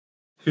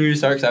Who you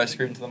start? Because I was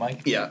screaming to the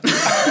mic. Yeah.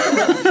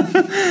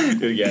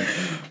 Do it again.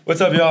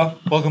 What's up, y'all?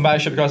 Welcome back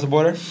to Ship Across the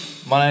Border.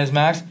 My name is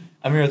Max.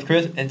 I'm here with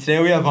Chris, and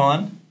today we have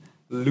on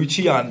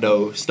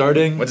Luciano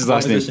starting. What's his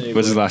last name?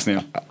 What's his last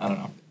name? I don't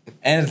know.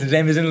 And his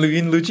name is in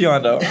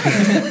Luciano.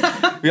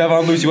 We have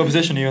on Lucci. What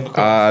position are you in the court?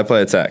 I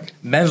play attack.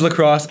 Men's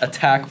lacrosse,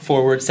 attack,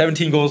 forward.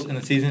 17 goals in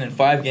the season in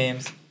 5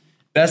 games.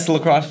 Best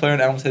lacrosse player in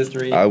Elms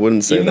history. I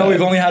wouldn't say Even that. though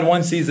we've only had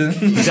one season.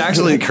 He's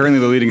actually currently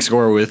the leading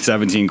scorer with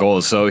 17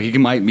 goals, so he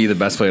might be the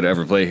best player to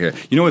ever play here.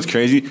 You know what's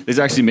crazy? This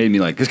actually made me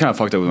this kind of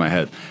fucked up with my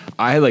head.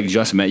 I had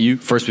just met you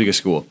first week of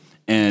school,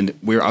 and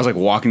I was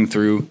walking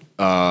through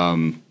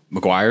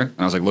McGuire, and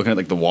I was looking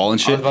at the wall and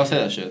shit. I was about to say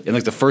that shit. In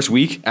the first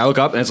week, I look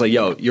up and it's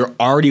yo, you're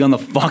already on the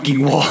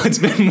fucking wall. It's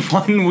been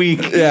 1 week.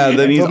 Yeah,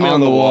 they and he's put me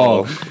on the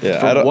wall.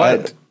 Yeah, I don't.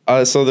 what?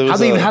 So there was How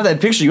do you even have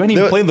that picture? You hadn't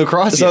even played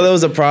lacrosse So yet. there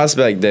was a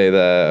prospect day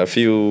that a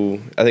few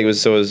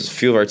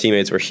of our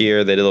teammates were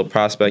here. They did a little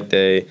prospect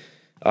day.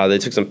 They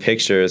took some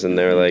pictures and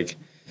they were like,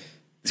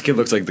 this kid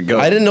looks like the goat.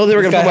 I didn't know they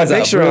were going to put my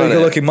picture on it.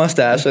 Good looking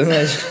mustache. I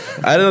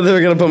didn't know they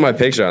were going to put my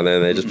picture on there,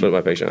 and they just put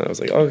my picture on it. I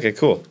was like, oh, okay,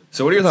 cool.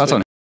 So what are your thoughts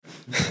on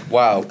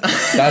Wow.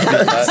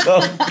 That's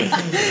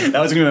that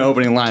was going to be an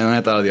opening line, and then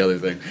I thought of the other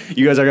thing.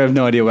 You guys are going to have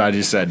no idea what I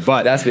just said,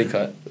 but That's big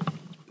cut.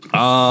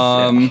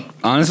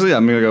 honestly,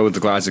 I'm gonna go with the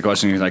classic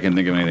question because I can't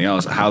think of anything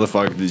else. How the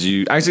fuck did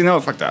you? Actually, no,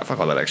 fuck that. Fuck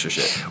all that extra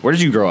shit. Where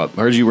did you grow up?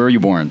 Where were you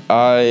born?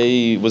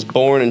 I was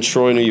born in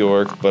Troy, New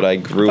York, but I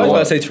grew I was about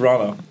to up. say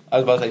Toronto. I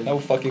was about to say no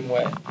fucking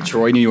way.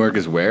 Troy, New York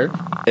is where?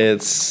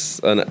 It's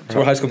That's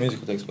where High School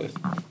Musical takes place.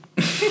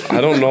 I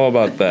don't know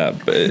about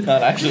that, but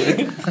Not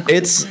actually.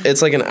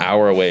 it's like an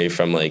hour away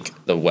from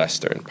the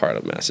western part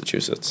of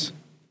Massachusetts.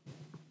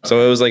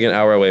 So it was an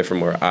hour away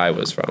from where I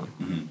was from.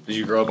 Mm-hmm. Did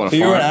you grow up on a So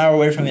farm? you were an hour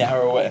away from the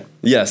hour away.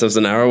 Yes, it was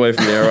an hour away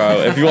from the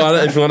hour. If you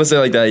want to say it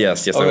like that,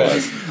 yes, I Okay.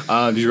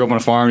 was. Did you grow up on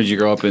a farm? Did you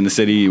grow up in the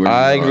city?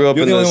 I grew up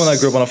You're in the only this- one that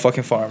grew up on a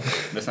fucking farm.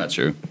 That's not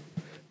true.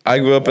 I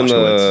grew up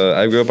Washowitz.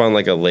 I grew up on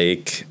a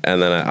lake,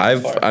 and then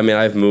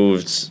I've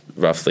moved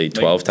roughly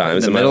 12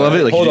 times In the my middle of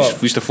life. it, Hold you up.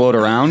 just used to float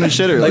around and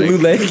shit, or Like Blue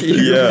Lake?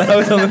 Yeah. That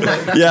was on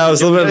the- Yeah, I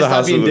was living at the Stop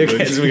house. being with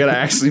dickheads. We gotta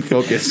actually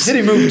focus. Said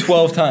he moved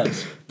 12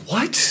 times.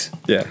 What?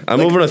 Yeah, I'm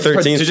moving to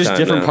 13th. To just time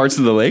different now. parts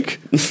of the lake?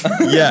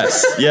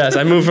 Yes.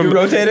 I moved You from.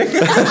 rotating?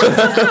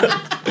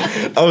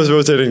 I was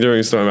rotating during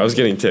a storm. I was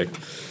getting ticked.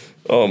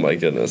 Oh my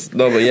goodness.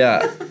 No, but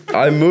yeah,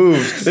 I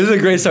moved. This is a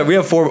great start. We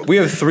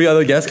have 3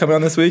 other guests coming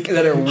on this week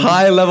that are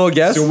high level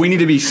guests So we need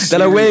to be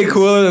that are way serious.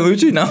 cooler than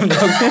Lucci. No, I'm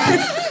joking.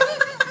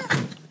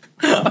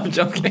 I'm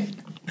joking.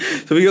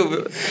 So we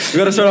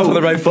got to start off on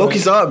the right foot.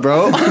 Focus up,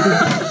 bro.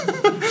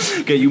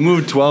 Okay, you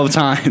moved 12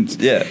 times.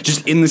 Yeah.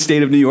 Just in the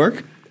state of New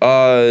York?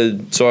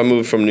 So I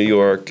moved from New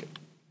York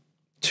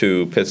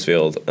to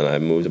Pittsfield, and I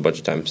moved a bunch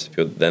of times.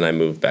 Then I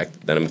moved back.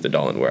 Then I moved to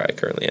Dahlin, where I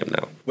currently am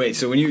now. Wait,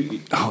 so when you...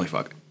 Holy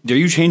fuck. Are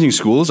you changing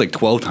schools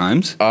 12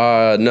 times?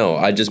 No,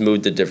 I just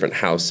moved to different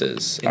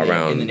houses in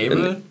the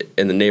neighborhood?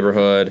 in the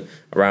neighborhood,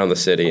 around the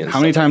city. And How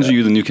many stuff times like are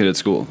you the new kid at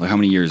school? How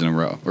many years in a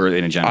row? Or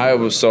in a general? I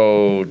was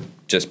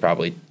just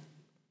probably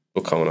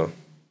Wacona.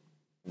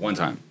 One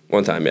time.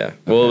 One time, yeah.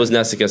 Well, it was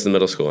Nessicus in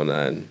middle school, and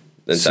then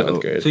So-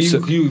 7th grade. So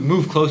you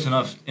move close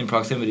enough in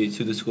proximity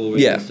to the school where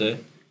Yeah. you stay?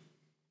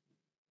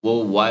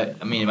 Well, why?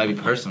 I mean, it might be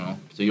personal,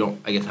 so you don't,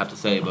 I guess, have to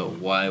say. But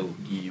why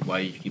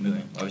you keep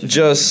moving? Why was it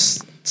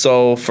Just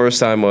so first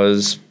time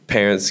was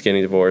parents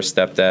getting divorced,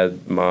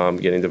 stepdad, mom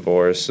getting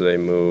divorced, so they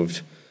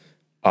moved.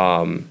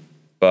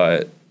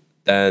 But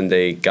then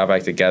they got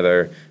back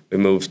together. We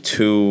moved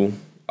to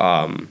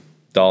Dalton,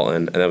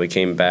 and then we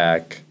came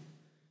back,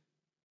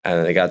 and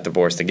then they got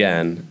divorced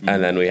again,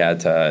 and then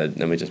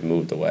we just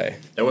moved away.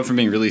 That went from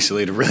being really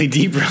silly to really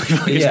deep really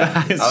fucking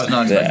Yeah, fast. I was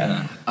not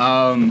expecting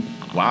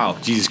that. Wow,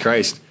 Jesus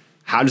Christ.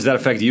 How does that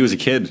affect you as a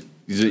kid?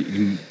 This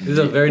is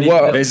a very deep.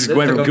 Well, This is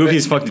going from goofy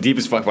as fuck to deep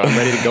as fuck, but I'm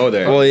ready to go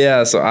there. Well,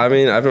 yeah. So I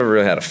mean, I've never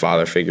really had a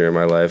father figure in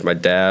my life. My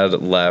dad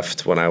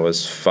left when I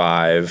was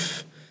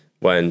 5,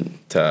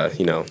 went to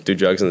do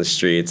drugs in the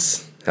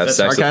streets, have Is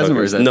that sex. sarcasm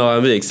with or is that- No,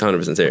 I'm being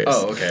 100% serious.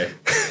 Oh, okay.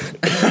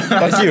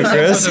 That's you,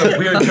 Chris. That's a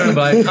weird turn,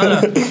 but I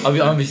kind of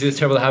obviously it's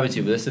terrible to happen to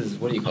you. But this is,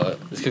 what do you call it?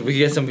 We could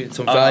get some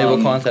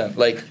valuable content,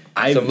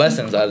 some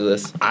lessons out of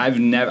this. I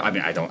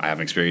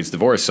haven't experienced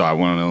divorce, so I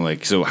want to know,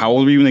 so how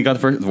old were you when they got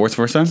divorced the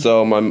first time?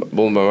 So my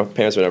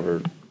parents were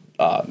never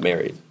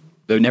married.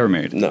 They were never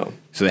married. No.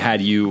 So they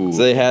had you. So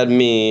they had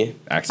me.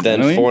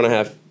 Accidentally? Then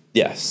 4.5.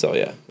 Yes. So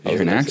yeah. I You're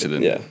was an an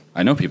accident. Yeah.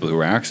 I know people who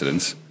were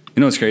accidents. You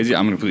know what's crazy?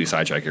 I'm going to completely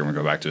sidetrack here and we're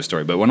going to go back to a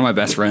story. But one of my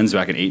best friends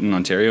back in Ayton,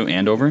 Ontario,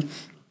 Andover,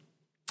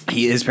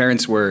 his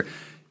parents were,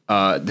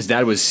 his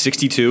dad was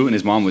 62 and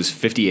his mom was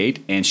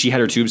 58, and she had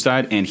her tubes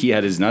tied and he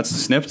had his nuts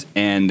snipped,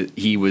 and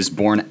he was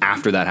born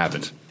after that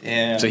happened.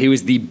 Damn. So he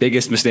was the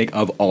biggest mistake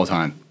of all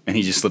time, and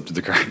he just slipped through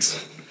the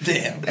cracks.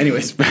 Damn.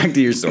 Anyways, back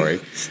to your story.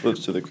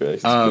 Slips to the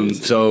cracks.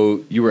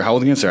 So you were how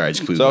old again? Sorry, I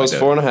just completely So I was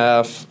blanked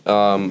out.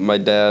 4.5. My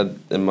dad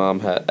and mom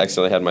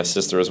accidentally had my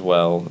sister as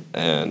well,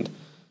 and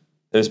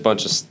there's a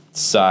bunch of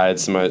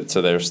sides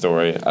to their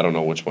story. I don't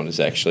know which one is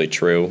actually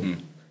true,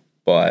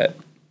 but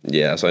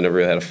yeah, so I never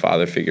really had a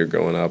father figure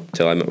growing up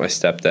till I met my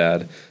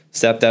stepdad.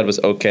 Stepdad was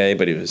okay,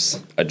 but he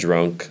was a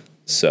drunk,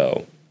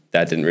 so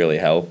that didn't really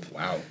help.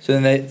 Wow. So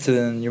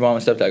then your mom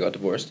and stepdad got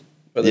divorced.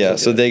 Yeah,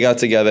 so they got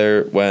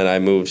together when I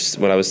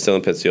was still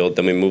in Pittsfield.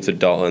 Then we moved to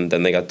Dalton.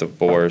 Then they got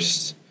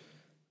divorced.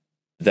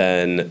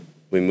 Then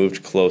we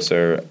moved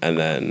closer, and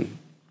then,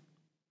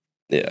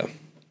 yeah.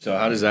 So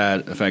how does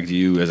that affect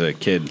you as a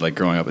kid, like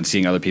growing up and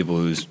seeing other people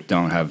who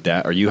don't have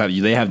dad, or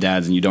they have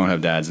dads and you don't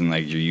have dads, and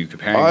like you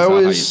comparing? I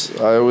always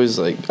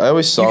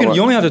saw.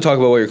 You only have to talk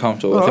about what you're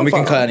comfortable with, and we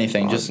can cut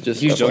anything. He was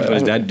joking about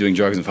his dad doing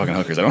drugs and fucking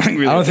hookers. I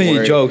don't think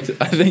he joked.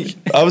 I think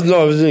I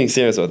was being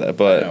serious about that.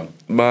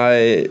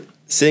 But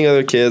seeing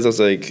other kids, I was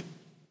like,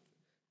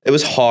 it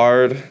was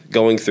hard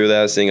going through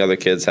that, seeing other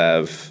kids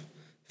have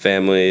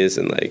families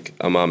and like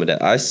a mom and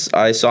dad.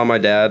 I saw my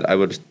dad.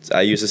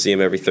 I used to see him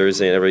every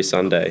Thursday and every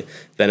Sunday.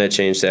 Then it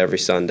changed to every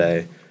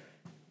Sunday.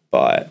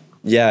 But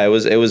yeah, it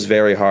was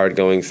very hard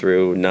going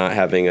through not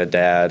having a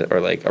dad or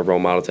like a role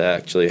model to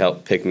actually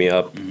help pick me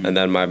up. Mm-hmm. And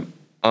then my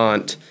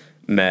aunt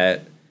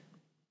met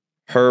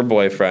her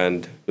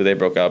boyfriend, who they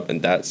broke up,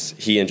 and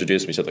he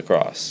introduced me to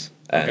lacrosse.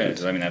 Okay,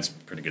 so I mean that's a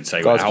pretty good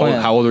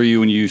segue. How old were you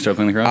when you started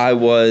playing lacrosse? I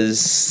was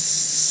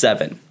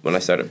 7 when I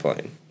started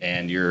playing.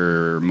 And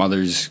your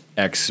mother's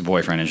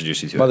ex-boyfriend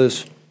introduced you to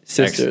mother's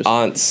sister's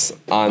aunt's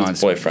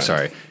boyfriend.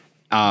 Sorry.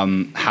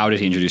 How did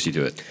he introduce you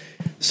to it?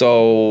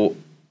 So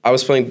I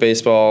was playing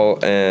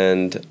baseball,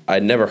 and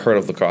I'd never heard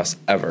of lacrosse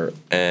ever.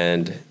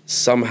 And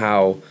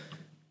somehow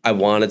I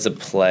wanted to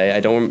play. I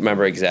don't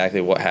remember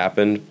exactly what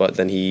happened, but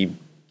then he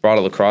brought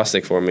a lacrosse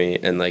stick for me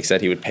and like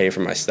said he would pay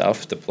for my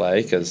stuff to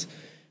play because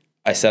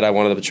I said I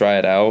wanted to try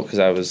it out because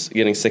I was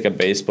getting sick of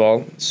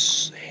baseball.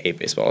 Hate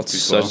baseball. It's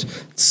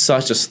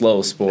such a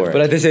slow sport.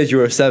 But at this age, you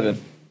were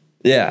 7.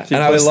 Yeah,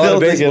 and I was still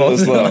thinking it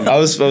was slow. I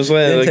was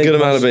playing a good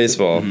amount of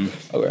baseball.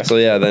 Mm-hmm. Okay. So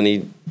yeah,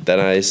 then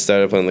I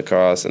started playing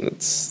lacrosse, and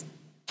it's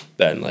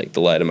been like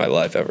the light of my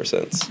life ever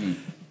since.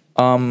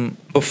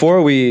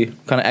 Before we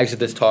kind of exit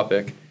this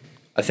topic,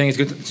 I think it's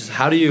good to just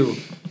how do you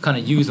kind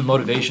of use the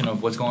motivation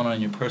of what's going on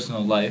in your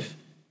personal life,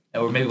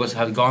 or maybe what's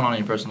has gone on in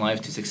your personal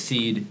life to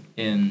succeed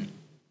in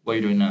what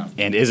you're doing now?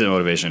 And is it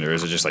motivation, or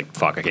is it just like,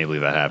 fuck, I can't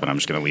believe that happened, I'm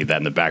just going to leave that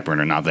in the back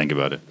burner and not think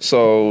about it?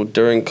 So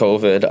during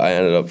COVID, I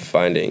ended up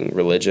finding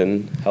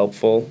religion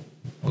helpful.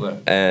 Okay.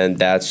 And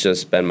that's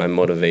just been my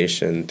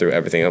motivation through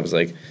everything. I was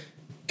like,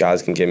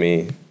 God can give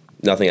me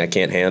nothing I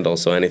can't handle,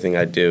 so anything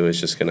I do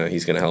is just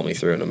he's gonna help me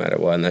through it no matter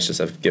what. And that's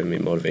just given me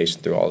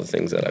motivation through all the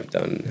things that I've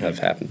done have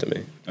happened to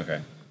me.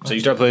 Okay. So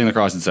you started playing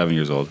lacrosse at 7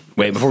 years old.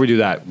 Wait, before we do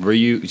that,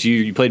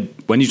 you played,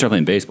 when did you start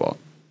playing baseball?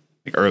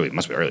 Like early,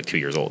 must be early, like 2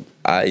 years old.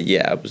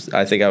 Yeah,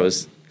 I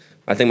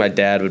think my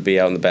dad would be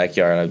out in the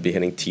backyard. I'd be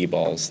hitting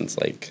T-balls since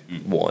like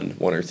one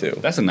or two.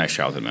 That's a nice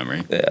childhood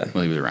memory. Yeah.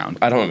 While he was around.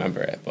 I don't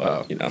remember it,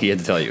 but he had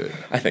to tell you it.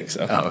 I think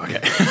so. Oh,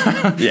 okay.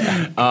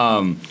 Yeah.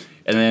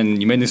 And then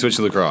you made the switch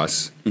to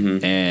lacrosse,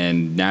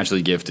 and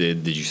naturally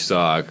gifted. Did you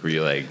suck? Were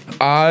you like?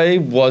 I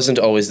wasn't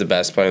always the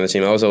best player on the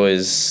team. I was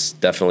always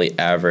definitely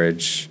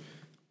average,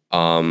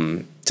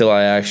 till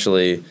I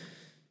actually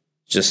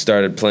just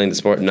started playing the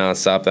sport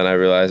nonstop. Then I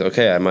realized,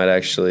 okay, I might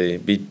actually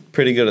be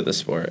pretty good at the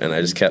sport, and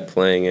I just kept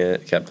playing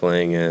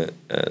it,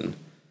 and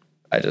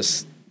I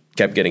just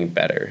kept getting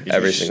better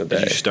every single day.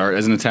 Did you start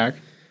as an attack?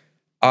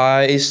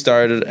 I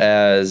started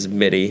as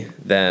midi,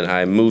 then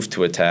I moved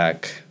to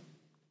attack.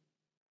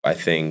 I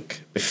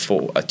think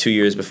 2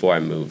 years before I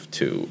moved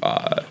to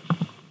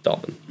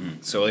Dalton.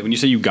 So like when you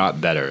say you got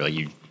better, like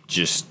you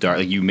just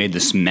you made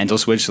this mental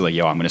switch to like,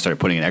 yo, I'm going to start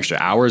putting in extra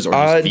hours, or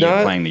just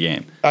playing the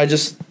game? I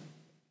just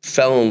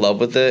fell in love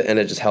with it, and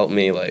it just helped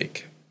me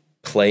like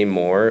play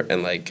more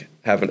and like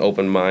have an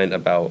open mind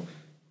about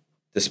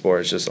the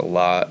sport. It's just a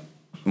lot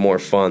more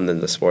fun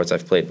than the sports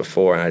I've played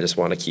before, and I just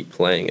want to keep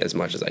playing as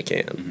much as I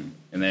can. Mm-hmm.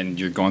 And then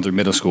you're going through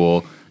middle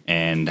school,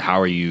 and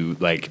how are you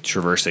like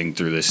traversing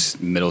through this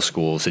middle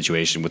school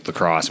situation with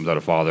lacrosse and without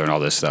a father and all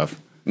this stuff?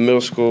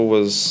 Middle school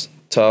was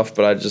tough,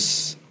 but I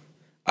just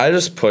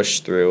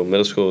pushed through.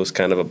 Middle school was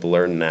kind of a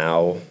blur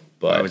now.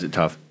 But why was it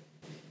tough?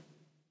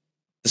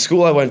 The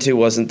school I went to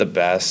wasn't the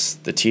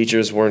best. The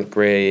teachers weren't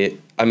great.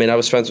 I mean, I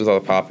was friends with all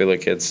the popular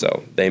kids,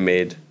 so they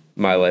made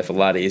my life a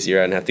lot easier.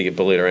 I didn't have to get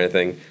bullied or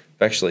anything.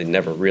 I've actually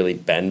never really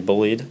been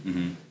bullied,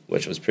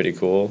 which was pretty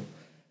cool.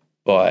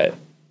 But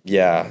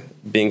yeah,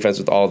 being friends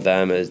with all of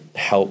them has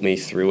helped me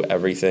through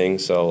everything.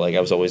 So like, I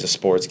was always a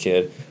sports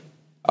kid.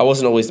 I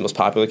wasn't always the most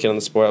popular kid on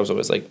the sport. I was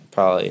always like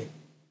probably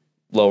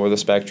lower the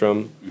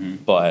spectrum.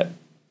 But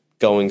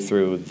going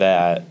through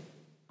that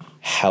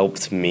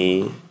helped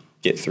me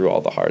get through all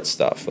the hard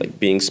stuff, like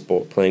playing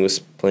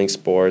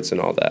sports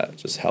and all that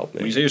just helped me.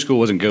 When you say your school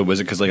wasn't good,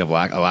 was it because like a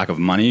lack of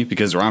money?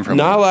 Because where I'm from,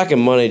 not a lack of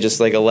money, just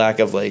like a lack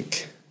of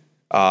like,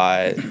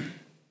 I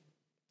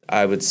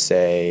would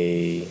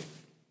say,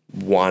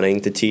 wanting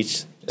to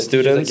teach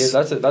students.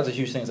 That's a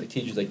huge thing. It's like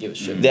teachers that give a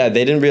shit. Yeah,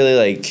 they didn't really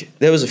like.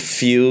 There was a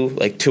few,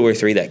 like 2 or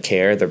 3 that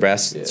care. The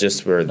rest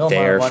just were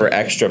there for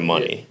extra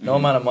money. No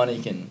amount of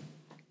money can.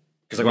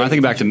 Because like when I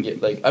think back to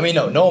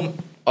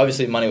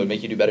obviously money would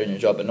make you do better in your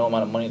job, but no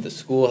amount of money the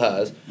school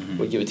has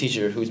would give a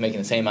teacher who's making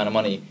the same amount of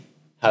money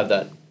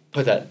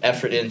put that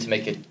effort in to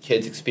make a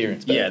kid's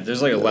experience better. Yeah,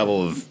 there's like a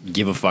level of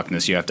give a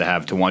fuckness you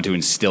have to want to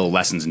instill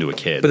lessons into a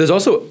kid. But there's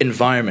also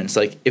environments.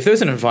 Like, if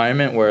there's an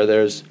environment where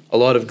there's a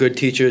lot of good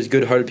teachers,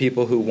 good-hearted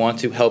people who want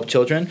to help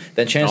children,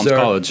 then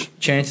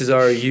chances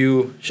are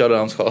you shout out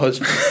Elms College.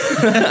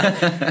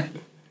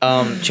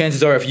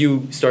 Chances are if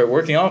you start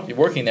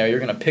working there, you're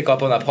going to pick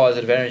up on that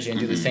positive energy and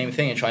do the same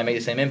thing and try and make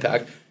the same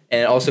impact.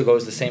 And it also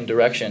goes the same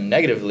direction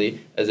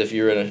negatively as if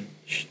you're in a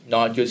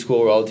not good school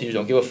where all the teachers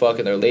don't give a fuck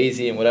and they're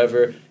lazy and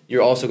whatever.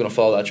 You're also going to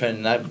follow that trend,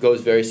 and that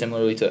goes very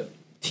similarly to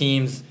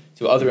teams,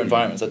 to other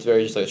environments. That's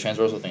very just like a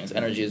transversal thing.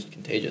 Energy is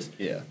contagious.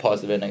 Yeah.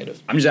 Positive and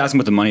negative. I'm just asking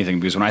about the money thing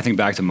because when I think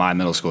back to my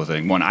middle school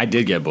thing, one, I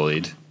did get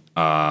bullied.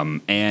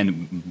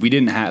 And we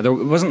didn't have, it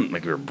wasn't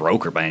like we were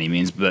broke or by any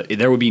means, but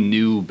there would be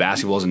new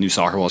basketballs and new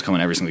soccer balls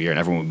coming every single year, and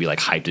everyone would be like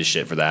hyped as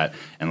shit for that.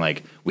 And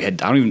like I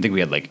don't even think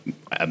we had like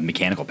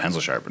mechanical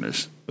pencil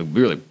sharpeners. Like,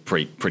 we were like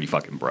pretty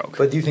fucking broke.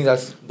 But do you think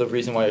that's the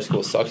reason why your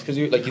school sucks? Because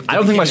I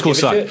don't think my school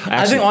sucked.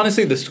 I think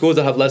honestly the schools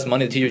that have less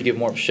money, the teachers give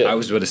more shit. I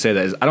was about to say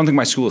that. I don't think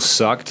my school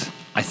sucked.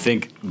 I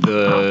think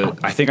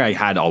I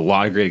had a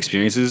lot of great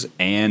experiences,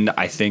 and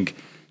I think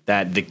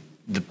that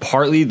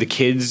partly the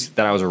kids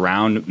that I was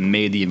around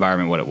made the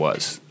environment what it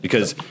was,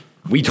 because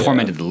we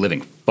tormented the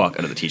living fuck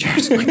out of the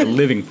teachers, like the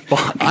living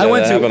fuck.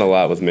 That happened a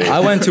lot with me. I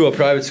went to a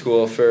private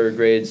school for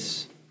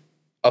grades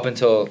up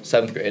until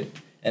 7th grade,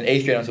 and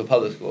 8th grade I went to a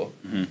public school.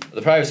 Mm-hmm.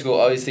 The private school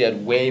obviously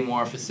had way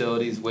more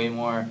facilities, way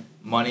more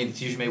money. The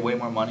teachers made way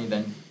more money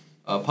than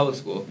public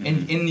school.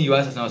 Mm-hmm. In the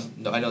U.S., I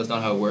know that's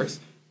not how it works.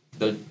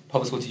 The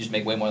public school teachers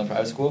make way more than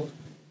private school,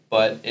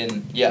 but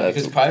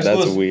because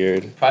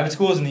private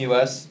schools in the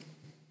U.S.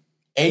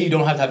 You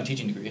don't have to have a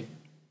teaching degree.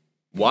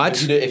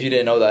 What? If you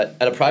didn't know that.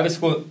 At a private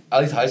school,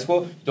 at least high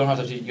school, you don't have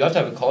to you have to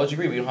have a college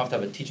degree, but you don't have to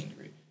have a teaching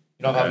degree.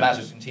 You don't have to have a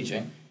master's in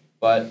teaching.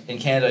 But in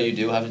Canada, you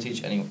do have to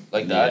teach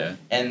that. Yeah.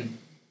 And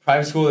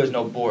private school, there's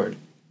no board.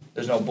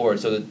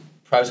 So the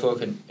private school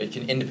can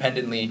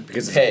independently pay.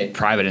 It's a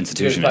private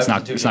institution. It's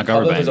not government.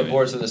 Public is a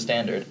board, so the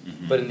standard.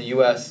 Mm-hmm. But in the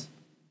U.S.,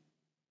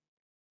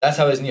 that's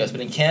how it is in the U.S.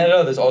 But in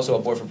Canada, there's also a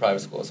board for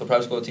private school. So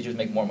private school teachers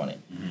make more money,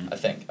 I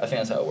think. I think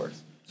that's how it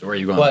works. So where are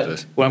you going with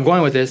this? Where I'm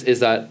going with this is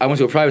that I went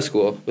to a private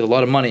school with a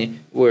lot of money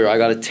where I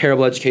got a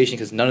terrible education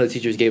because none of the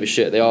teachers gave a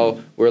shit. They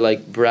all were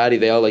like bratty.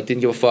 They all like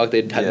didn't give a fuck.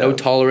 They had no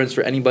tolerance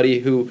for anybody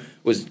who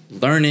was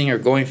learning or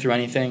going through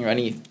anything or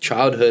any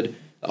childhood.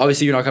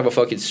 Obviously, you're not kind of a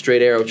fucking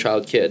straight arrow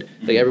child kid.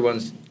 Like,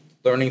 everyone's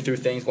learning through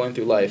things, going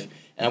through life.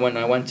 And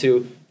I went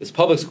to this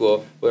public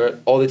school where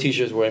all the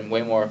teachers were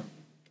way more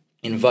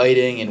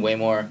inviting and way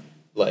more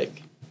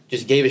like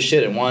just gave a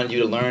shit and wanted you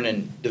to learn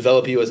and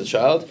develop you as a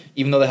child,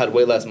 even though they had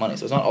way less money.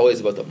 So it's not always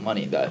about the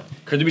money.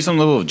 Could there be some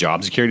level of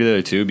job security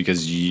there too?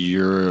 Because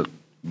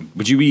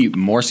would you be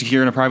more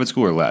secure in a private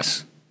school or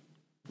less?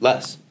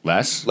 Less.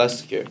 Less?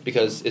 Less secure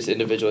because it's an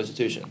individual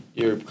institution.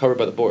 You're covered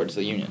by the board, it's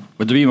the union.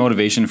 Would there be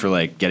motivation for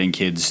like getting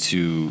kids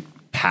to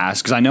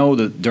pass? Because I know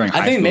that during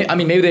high school...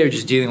 maybe they were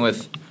just dealing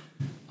with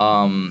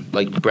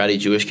like bratty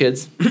Jewish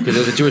kids because it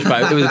was a Jewish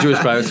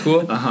private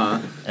school.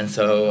 And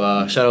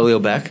so shout out Leo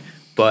Beck,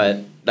 but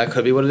that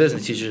could be what it is.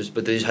 And the teachers,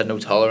 but they just had no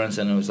tolerance,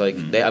 and it was like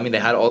they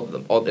had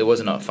all. It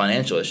wasn't a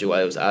financial issue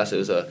why it was asked. It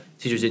was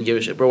teachers didn't give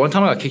a shit. Bro, one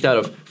time I got kicked out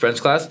of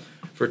French class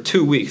for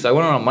 2 weeks. I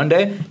went on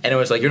Monday, and it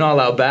was like, you're not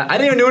allowed back. I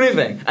didn't even do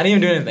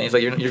anything. It's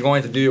like you're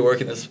going to do your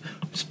work in this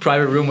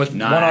private room with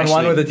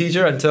one-on-one with a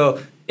teacher until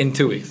in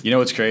 2 weeks. You know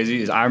what's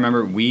crazy is I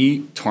remember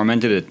we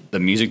tormented the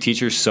music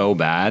teacher so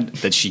bad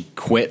that she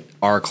quit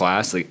our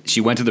class. Like,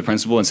 she went to the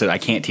principal and said, I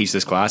can't teach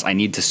this class. I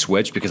need to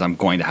switch because I'm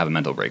going to have a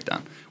mental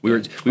breakdown. We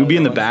would be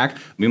in the back.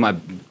 Me and my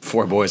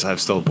 4 boys, I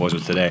have still boys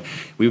with today.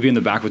 We would be in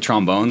the back with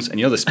trombones, and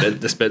you know the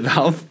spit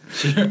valve?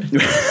 Sure.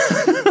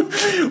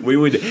 We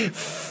would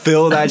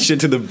fill that shit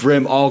to the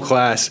brim all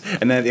class,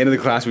 and then at the end of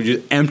the class, we'd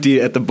just empty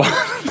it at the bottom.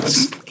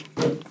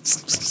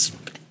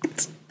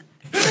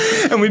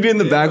 And we'd be in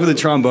the back with the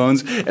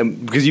trombones,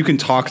 and because you can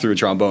talk through a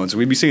trombone, so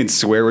we'd be saying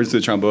swear words to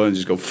the trombone and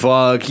just go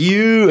 "fuck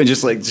you" and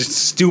just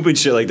stupid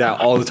shit like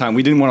that all the time.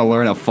 We didn't want to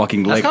learn a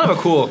fucking. That's kind of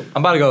a cool.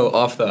 I'm about to go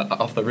off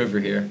the river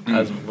here.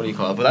 What do you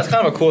call it? But that's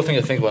kind of a cool thing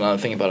to think about. Now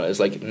thinking about it is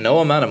like no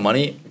amount of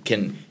money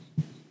can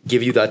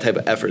give you that type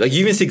of effort. Like, you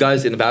even see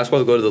guys in the basketball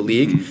who go to the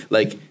league.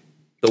 Like,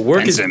 the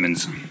work is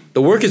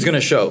going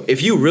to show.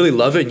 If you really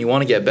love it and you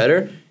want to get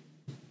better,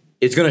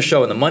 it's going to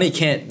show, and the money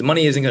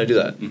isn't going to do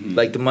that. Mm-hmm.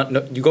 Like,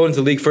 you go into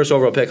the league first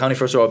overall pick, how many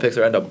first overall picks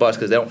are end up bust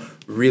because they don't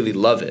really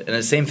love it. And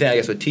the same thing, I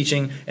guess, with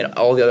teaching and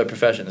all the other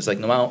professions. It's like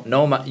no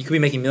amount, you could be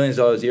making millions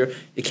of dollars a year.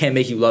 It can't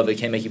make you love it. It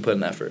can't make you put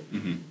in effort.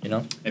 Mm-hmm. You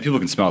know? And people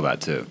can smell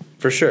that too.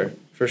 For sure.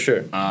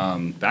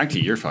 Back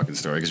to your fucking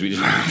story, because we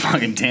just went on a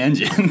fucking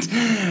tangent.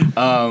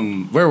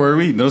 Where were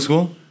we? Middle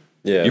school?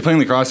 Yeah. You're playing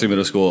lacrosse in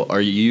middle school.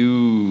 Are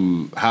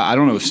you... I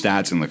don't know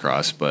stats in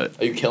lacrosse, but...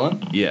 Are you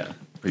killing? Yeah.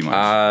 Pretty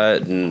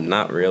much.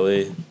 Not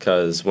really,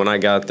 because when I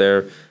got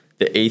there,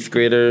 the 8th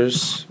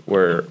graders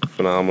were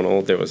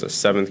phenomenal. There was a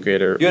 7th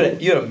grader. You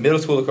had a middle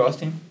school lacrosse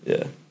team?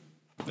 Yeah.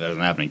 That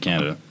doesn't happen in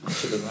Canada.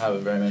 Shit doesn't have it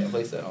very many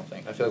places, I don't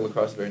think. I feel like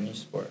lacrosse is a very niche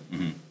sport.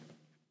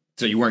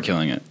 So you weren't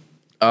killing it.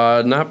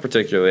 Not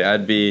particularly.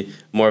 I'd be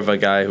more of a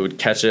guy who would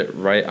catch it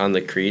right on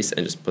the crease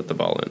and just put the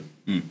ball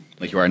in.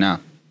 Like you are now.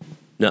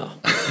 No.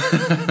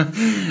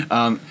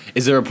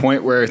 Is there a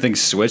point where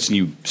things switched and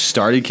you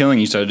started killing?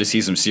 You started to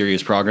see some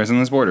serious progress in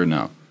the sport, or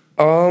no?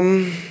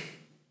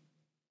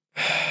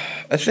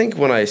 I think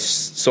when I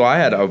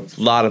had a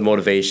lot of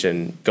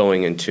motivation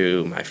going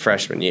into my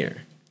freshman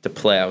year to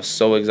play. I was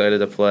so excited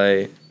to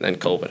play. Then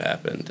COVID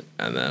happened,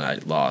 and then I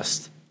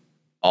lost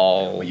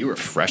all. Well, you were a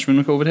freshman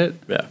when COVID hit?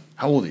 Yeah.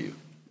 How old are you?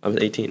 I was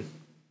 18.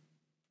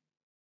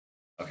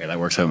 Okay, that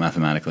works out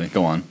mathematically.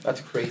 Go on.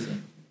 That's crazy.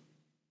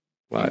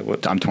 Why?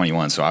 What? I'm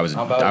 21, so I was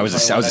about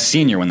a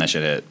senior when that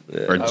shit hit.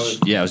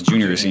 Yeah. I was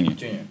junior or senior.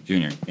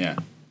 Junior. Yeah.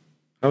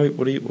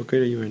 What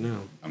grade are you right now?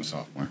 I'm a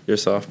sophomore. You're a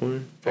sophomore?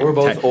 But we're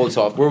both old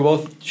sophomores. We're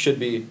both should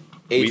be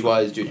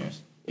age-wise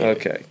juniors.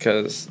 Okay,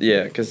 because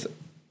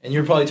And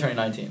you're probably turning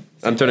 19.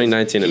 I'm turning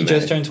 19 in May. He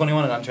just turned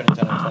 21, and I'm turning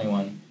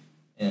 21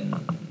 in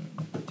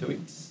 2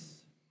 weeks.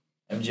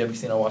 MGM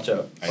Casino, watch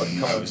out.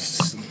 I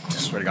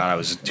swear to God, I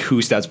was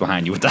 2 steps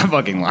behind you with that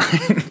fucking line.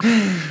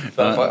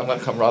 I'm going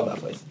to come rob that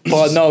place.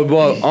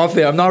 Well,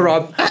 honestly, I'm not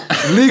robbed.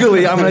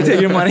 Legally, I'm going to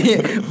take your money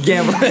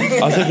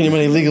gambling. I'm taking your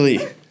money legally.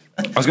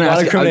 I was going to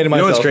ask you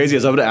know what's crazy? I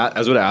was about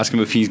to ask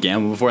him if he's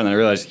gambled before, and then I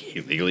realized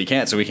he legally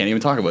can't, so we can't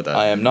even talk about that.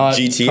 I am not.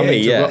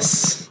 GTA,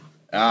 yes.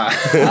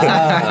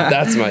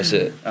 That's my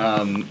shit.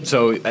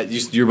 So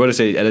you were about to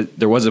say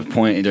there was a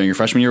point during your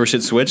freshman year where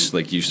shit switched?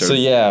 Like you started... So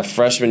yeah,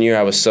 freshman year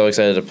I was so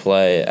excited to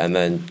play, and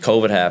then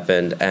COVID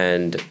happened,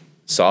 and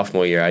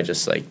sophomore year I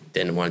just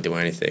didn't want to do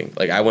anything.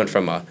 I went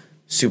from a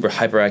super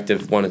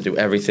hyperactive, want to do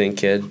everything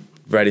kid,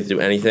 ready to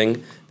do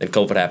anything. Then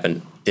COVID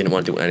happened, didn't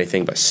want to do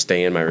anything but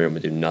stay in my room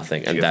and do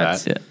nothing. And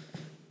that's fat?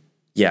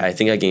 Yeah, I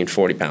think I gained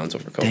 40 pounds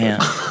over COVID.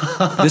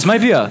 Damn. This might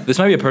be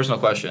a personal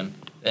question,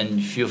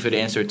 and feel free to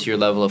answer it to your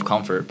level of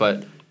comfort.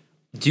 But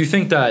do you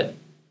think that,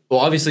 well,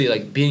 obviously,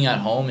 being at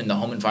home in the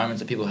home environments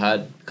that people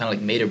had kind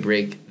of made or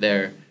break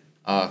their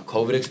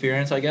COVID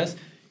experience, I guess.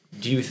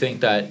 Do you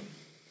think that,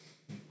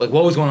 what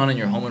was going on in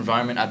your home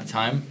environment at the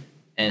time,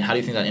 and how do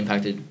you think that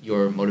impacted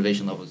your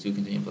motivation levels to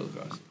continue to play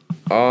lacrosse?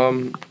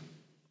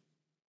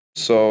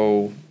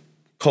 So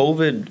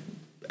COVID,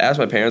 as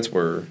my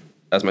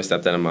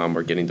stepdad and mom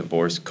were getting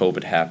divorced,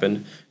 COVID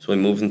happened. So we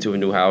moved into a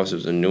new house. It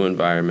was a new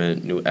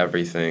environment, new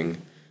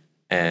everything.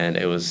 And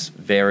it was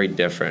very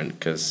different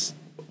because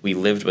we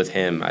lived with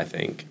him, I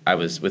think. I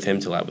was with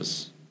him till I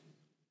was,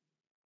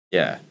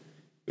 yeah.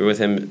 We were with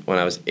him when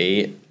I was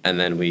 8, and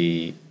then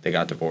they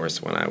got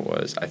divorced when I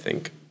was, I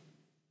think,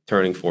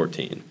 turning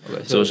 14.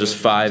 Okay, so it was just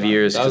 5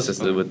 years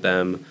consistently with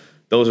them.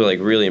 Those were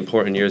really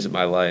important years of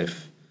my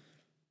life.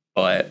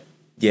 But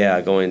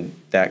yeah,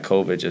 that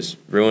COVID just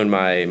ruined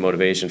my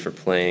motivation for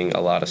playing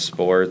a lot of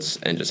sports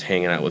and just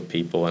hanging out with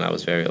people. And I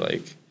was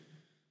very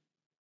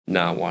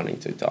not wanting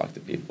to talk to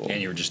people. And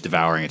you were just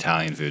devouring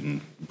Italian food and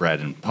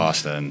bread and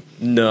pasta and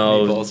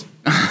meatballs.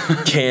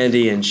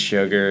 Candy and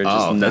sugar.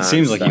 Just that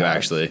seems like you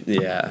actually.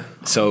 Yeah.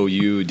 So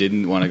you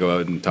didn't want to go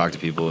out and talk to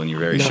people, and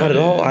you're very not at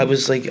all. I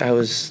was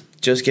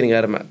just getting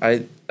out of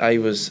my. I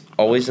was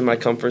always in my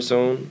comfort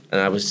zone, and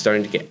I was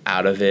starting to get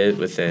out of it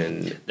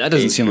within. That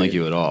doesn't seem like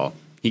you at all.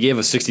 He gave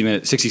a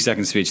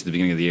 60-second speech at the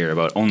beginning of the year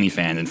about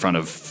OnlyFans in front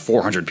of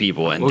 400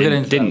 people and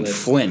didn't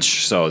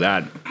flinch, so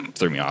that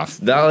threw me off.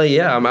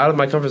 Yeah, I'm out of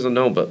my comfort zone.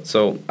 No, but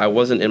so I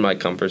wasn't in my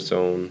comfort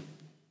zone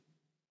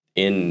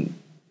in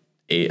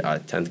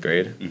 10th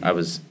grade. Mm-hmm. I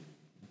was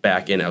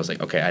back in. I was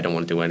like, okay, I don't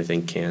want to do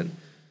anything. Can't.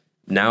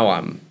 Now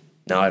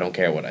I don't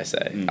care what I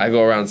say. Mm-hmm. I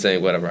go around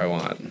saying whatever I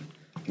want.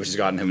 Which has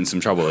gotten him in some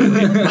trouble lately.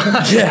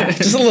 Yeah,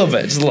 just a little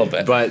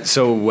bit. But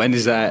so when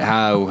does that?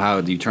 How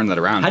do you turn that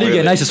around? How do you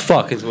get nice as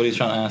fuck? Is what he's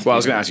trying to ask. Well, I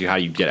was going to ask you how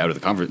you get out of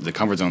the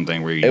comfort zone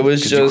thing where you. It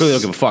was just, you clearly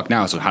don't give a fuck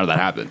now. So how did that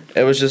happen?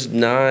 It was just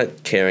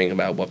not caring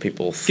about what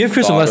people. Give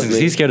Chris some lessons.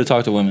 He's scared to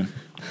talk to women.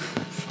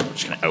 You're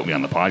just going to out me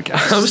on the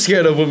podcast. I'm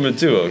scared of women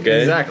too.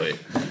 Okay. Exactly.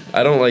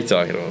 I don't like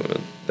talking to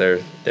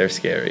women. They're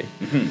scary.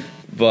 Mm-hmm.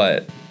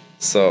 But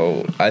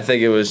so I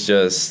think it was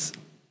just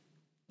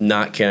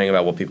not caring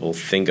about what people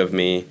think of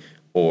me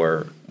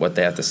or what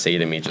they have to say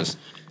to me, just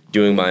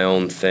doing my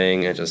own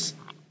thing, and just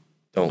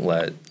don't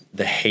let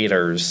the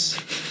haters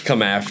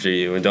come after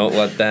you, and don't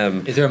let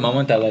them. Is there a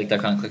moment that that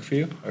kind of clicked for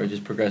you, or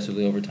just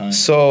progressively over time?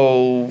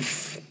 So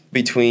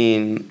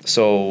between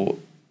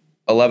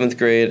 11th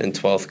grade and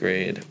 12th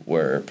grade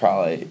were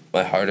probably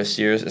my hardest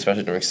years,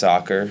 especially during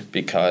soccer,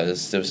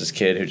 because there was this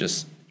kid who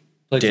just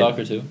played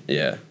soccer too.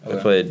 Yeah, okay. I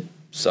played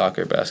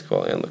soccer,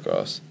 basketball, and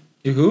lacrosse.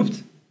 You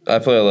hooped? I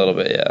played a little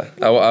bit, yeah.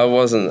 I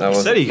wasn't. You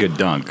said he could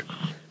dunk.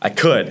 I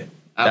could.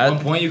 At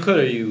one point you could,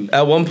 or you?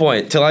 At one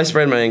point, till I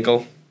sprained my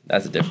ankle.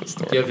 That's a different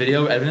story. Do you have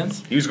video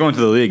evidence? He was going to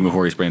the league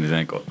before he sprained his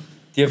ankle. Do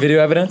you have video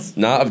evidence?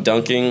 Not of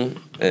dunking,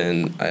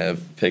 and I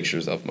have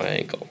pictures of my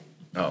ankle.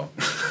 Oh.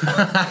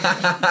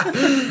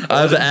 I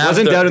have the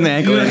wasn't doubting the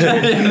ankle.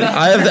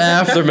 I have the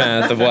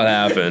aftermath of what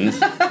happened.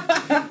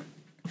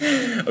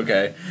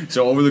 Okay,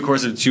 so over the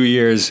course of 2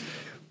 years,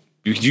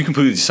 You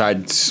completely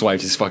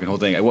sideswiped this fucking whole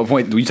thing. At what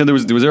point? You said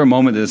was there a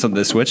moment that something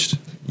that switched?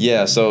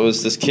 Yeah, so it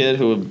was this kid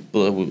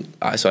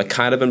so I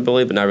kind of been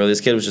bullied, but not really. This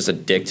kid was just a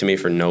dick to me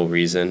for no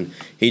reason.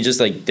 He just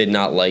like did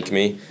not like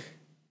me.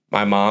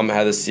 My mom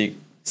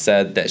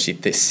said that she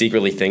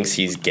secretly thinks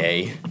he's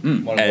gay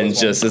and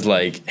just is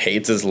like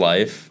hates his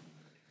life.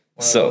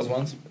 One of those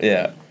ones?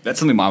 Yeah. That's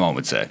something my mom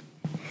would say.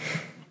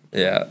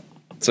 Yeah.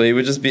 So he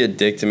would just be a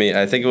dick to me.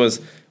 I think it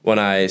was when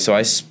I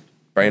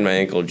sprained my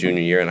ankle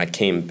junior year and I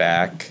came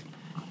back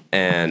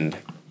and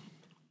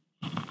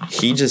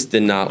he just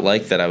did not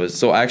like that I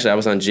was on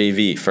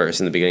JV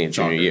first in the beginning of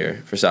junior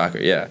year for soccer,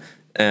 yeah.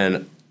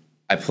 And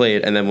I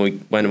played, and then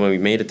when we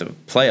made it to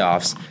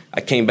playoffs,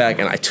 I came back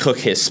and I took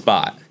his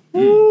spot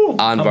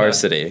on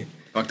varsity.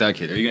 Fuck that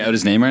kid. Are you gonna out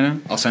his name right now?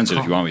 I'll censor it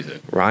if you want me to.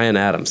 Ryan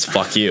Adams,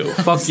 fuck you.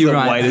 Fuck you, The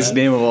Ryan. whitest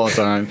name of all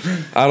time.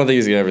 I don't think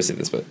he's gonna ever see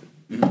this, but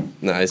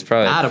no, he's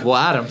probably Adam. Well,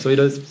 Adam. So he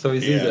does. So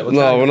he sees it. We'll No,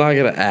 tag we're him. not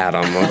gonna add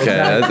him.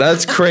 Okay,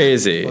 that's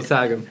crazy. We'll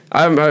tag him.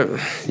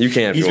 You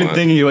can't. If He's you been want.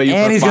 thinking about you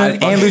And for he's 5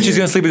 gonna. And Lucci's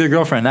gonna sleep with your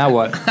girlfriend. Now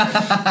what?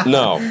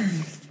 No.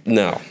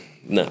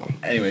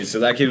 Anyway, so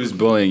that kid was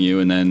bullying you,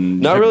 and then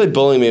Not really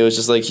bullying me. It was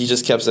just like he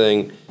just kept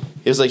saying.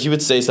 He was like he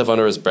would say stuff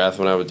under his breath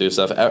when I would do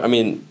stuff. I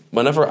mean,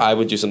 whenever I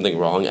would do something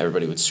wrong,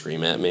 everybody would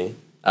scream at me.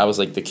 I was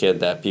like the kid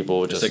that people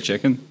would The just sick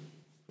chicken.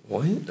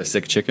 What? The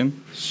sick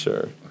chicken.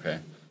 Sure. Okay.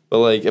 But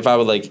like if I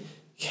would like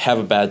have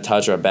a bad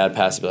touch or a bad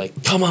pass, I'd be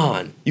like, "Come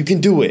on, you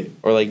can do it,"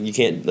 or like you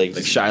can't like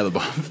Shia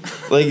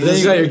LaBeouf. like Then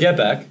you got your get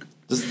back.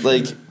 just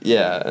like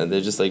yeah, and they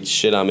just like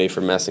shit on me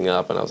for messing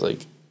up, and I was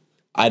like,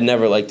 I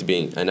never liked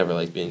being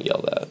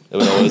yelled at. It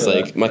would always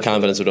like my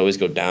confidence would always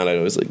go down. I'd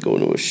always like go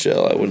into a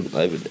shell. I would And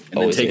then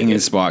always taking hate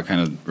his it. spot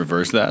kind of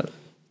reversed that.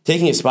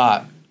 Taking a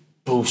spot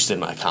boosted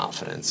my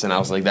confidence, and I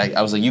was like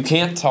you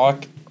can't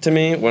talk to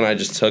me when I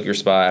just took your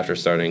spot after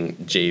starting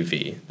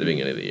JV the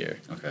beginning of the year.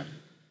 Okay.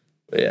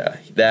 But yeah,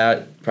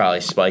 that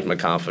probably spiked my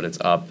confidence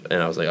up,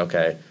 and I was like,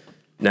 okay,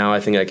 now I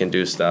think I can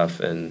do stuff,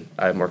 and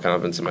I have more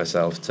confidence in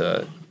myself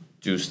to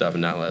do stuff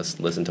and not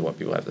listen to what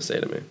people have to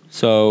say to me.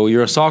 So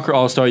you're a soccer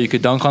all-star. You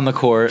could dunk on the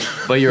court,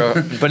 but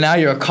but now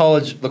you're a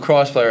college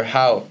lacrosse player.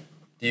 How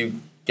do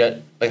you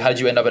get how did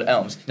you end up at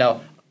Elms?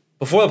 Now,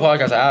 before the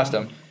podcast, I asked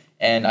him,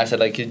 and I said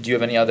do you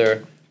have any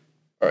other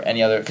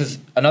because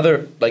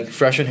another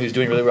freshman who's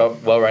doing really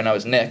well right now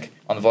is Nick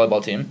on the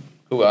volleyball team,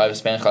 who I have a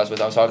Spanish class with.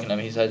 I was talking to him.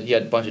 He said he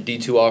had a bunch of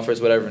D2 offers,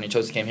 whatever, and he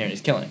chose to come here and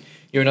he's killing it.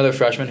 You're another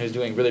freshman who's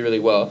doing really, really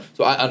well.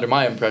 So under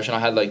my impression, I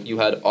had you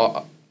had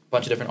a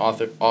bunch of different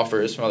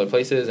offers from other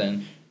places,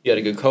 and you had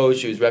a good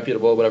coach who was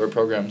reputable, whatever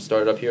program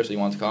started up here, so you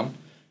wanted to come.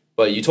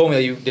 But you told me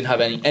that you didn't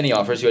have any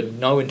offers. You had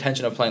no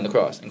intention of playing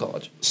lacrosse in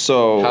college.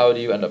 So how do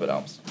you end up at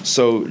Elms?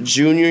 So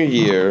junior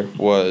year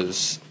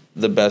was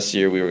the best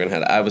year we were gonna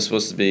have. I was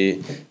supposed to be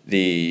one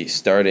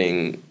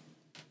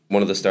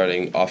of the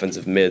starting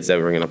offensive mids that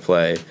we were gonna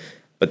play,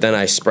 but then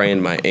I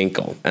sprained my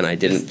ankle and I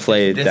didn't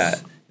play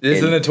that. This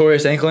is a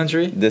notorious ankle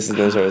injury? This is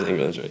notorious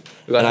ankle injury.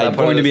 And I'm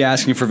going to be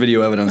asking for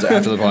video evidence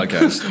after the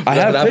podcast. I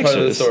have that pictures. part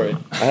of the story.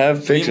 I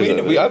have pictures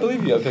of it. I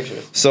believe you have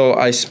pictures. So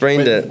I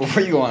sprained it.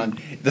 Before you go on,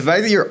 the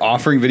fact that you're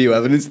offering video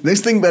evidence,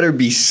 this thing better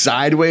be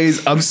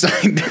sideways,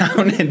 upside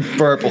down, and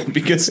purple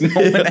because no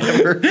one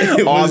ever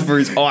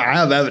offers. I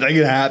have evidence. It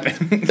can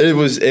happen.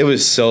 It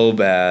was so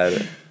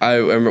bad. I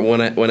remember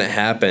when it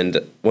happened.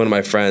 One of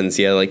my friends,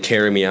 he had to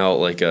carry me out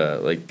like a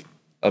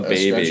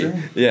baby.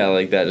 stretcher? Yeah,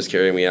 like that, just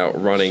carrying me out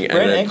running.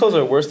 Sprained and then, ankles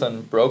are worse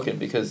than broken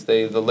because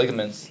the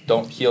ligaments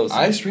don't heal.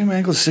 I sprained my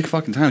ankle 6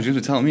 fucking times. You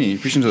have to tell me. You're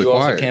preaching to the You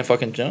choir. also can't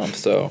fucking jump,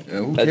 so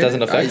Who that cares?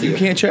 doesn't affect you. You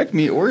can't check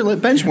me or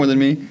bench more than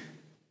me.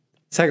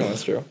 Second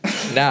one's true.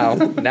 Now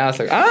it's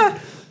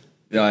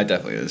No, it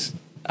definitely is.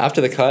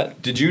 after the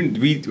cut. Did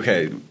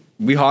you?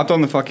 We hopped on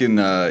the fucking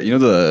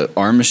the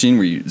arm machine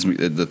where you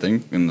the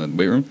thing in the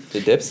weight room. The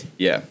dips.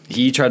 Yeah,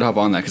 he tried to hop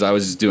on that because I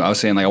was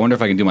saying I wonder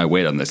if I can do my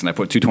weight on this, and I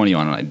put 220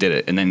 on and I did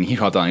it, and then he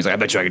hopped on. He's like, I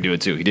bet you I could do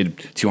it too. He did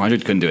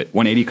 200, couldn't do it.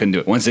 180, couldn't do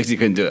it. 160,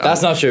 couldn't do it.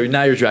 That's not true.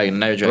 Now you're dragging.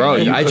 Bro,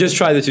 you I could- just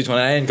tried the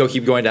 220. I didn't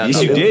keep going down.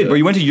 Yes, you did, bro.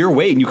 You went to your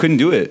weight and you couldn't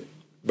do it.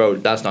 Bro,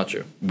 that's not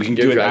true. We can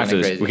You're do it dragging after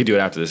this. crazy. We can do it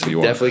after this if you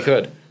want. Definitely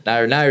could.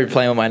 Now you're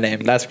playing with my name.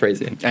 That's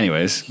crazy.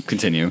 Anyways,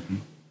 continue.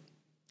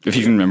 If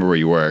you can remember where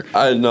you were.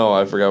 I know,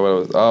 I forgot what it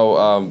was.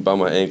 Oh, about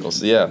my ankle.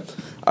 So yeah,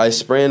 I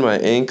sprained my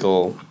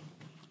ankle,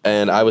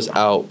 and I was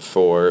out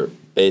for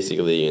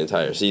basically the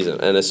entire season.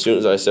 And as soon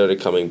as I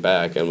started coming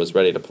back and was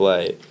ready to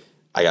play,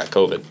 I got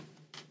COVID.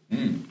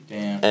 Damn.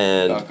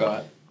 And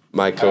God.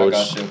 my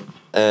coach,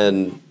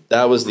 and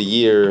that was the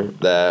year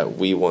that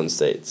we won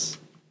states,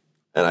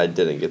 and I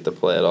didn't get to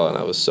play at all, and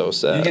I was so You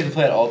sad. didn't get to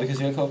play at all because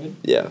you had COVID?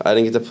 Yeah, I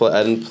didn't get to play.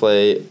 I didn't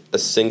play a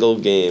single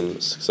game,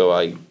 so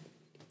I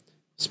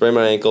sprained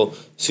my ankle.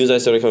 As soon as I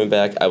started coming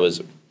back, I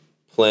was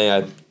playing.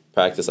 I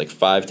practiced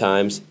 5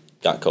 times.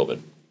 Got COVID.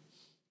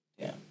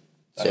 Yeah.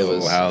 It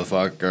was how the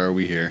fuck are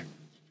we here?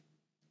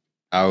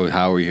 How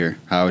are we here?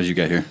 How did you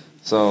get here?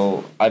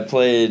 so. I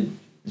played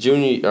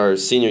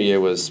senior year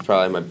was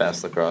probably my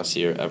best lacrosse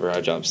year ever. I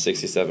dropped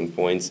 67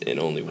 points in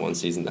only one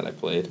season that I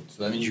played.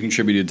 So that means you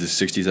contributed to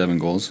 67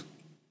 goals.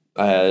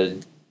 I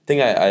had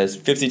think I had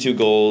 52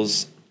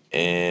 goals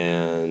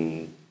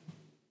and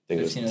I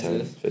think 15 it was 10,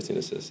 assists. 15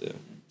 assists, yeah.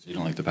 So you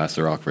don't like to pass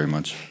the rock very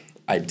much.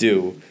 I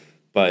do,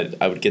 but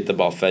I would get the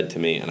ball fed to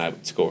me and I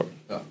would score.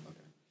 Oh, okay.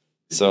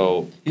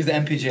 So He's the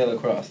MPJ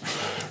lacrosse.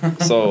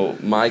 so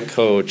my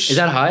coach... Is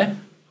that high?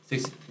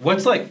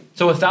 What's like...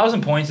 So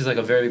 1,000 points is like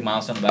a very big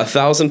milestone.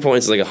 1,000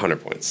 points is like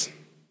 100 points.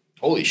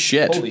 Holy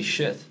shit. Holy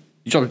shit.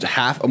 You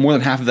dropped more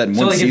than half of that in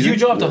So one like season? if you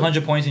dropped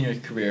 100 points in your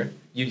career,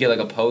 you'd get like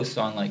a post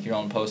on like your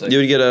own post. Like, You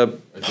would get a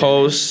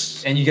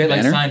post... and you get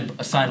like Banner?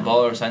 a signed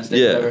ball or a signed stick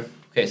Yeah. or whatever.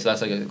 Okay, so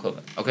that's like an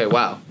equivalent. Okay,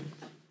 wow.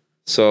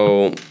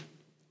 So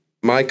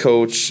my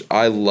coach,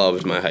 I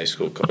loved my high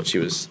school coach. He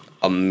was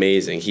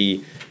amazing.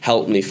 He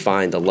helped me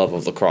find the love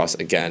of lacrosse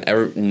again.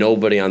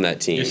 Nobody on that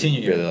team Your senior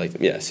year? really liked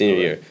him. Yeah, senior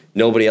year.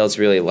 Nobody else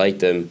really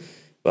liked him,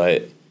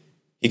 but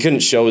he couldn't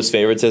show his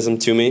favoritism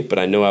to me, but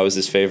I knew I was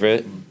his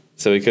favorite,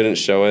 so he couldn't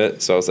show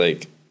it. So I was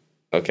like,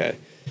 okay.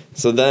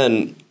 So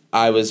then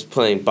I was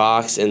playing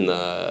box in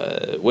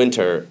the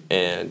winter,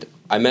 and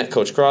I met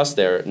Coach Cross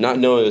there, not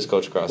knowing it was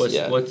Coach Cross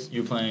yet. What's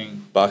you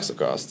playing? Box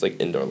lacrosse. It's like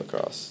indoor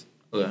lacrosse.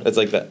 Okay. It's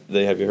like that.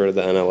 Have you heard of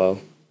the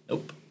NLL?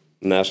 Nope.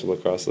 National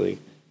Lacrosse League.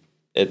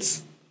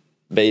 It's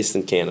based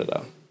in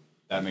Canada.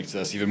 That makes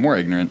us even more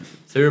ignorant.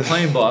 So you were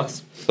playing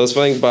box. So I was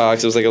playing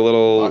box. It was like a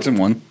little. Box and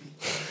one.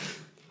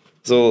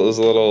 So it was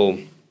a little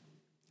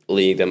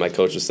league that my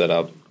coach was set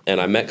up,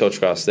 and I met Coach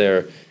Cross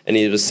there, and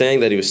he was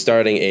saying that he was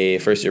starting a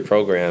first-year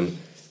program,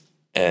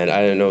 and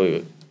I didn't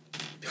know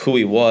who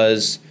he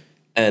was,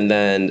 and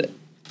then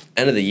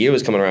end of the year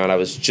was coming around. I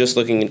was just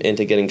looking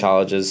into getting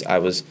colleges. I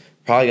was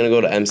probably going to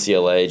go to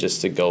MCLA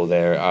just to go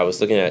there. I was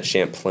looking at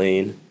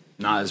Champlain.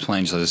 Not as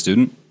playing just as a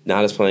student?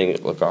 Not as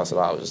playing lacrosse at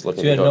all. I was just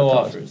looking So you to had go no to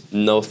college. offers?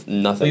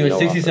 Nothing. So you had no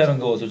 67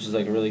 offers. goals, which is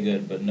like really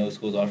good, but no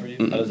schools offered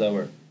you? How does that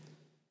work?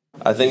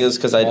 I think it was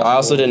because I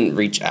also didn't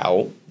reach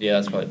out. Yeah,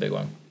 that's probably a big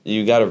one.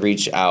 You got to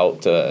reach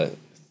out to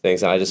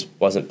things, and I just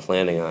wasn't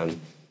planning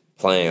on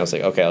playing. I was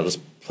like, okay, I'll just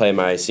play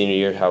my senior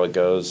year, how it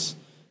goes,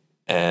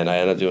 and I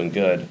ended up doing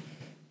good.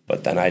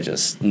 But then I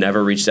just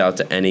never reached out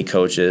to any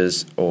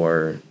coaches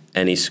or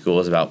any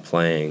schools about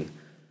playing.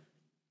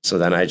 So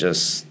then I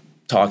just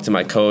talked to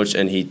my coach,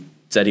 and he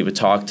said he would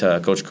talk to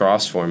Coach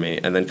Cross for me.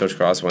 And then Coach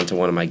Cross went to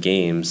one of my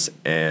games,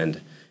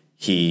 and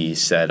he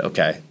said,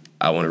 okay,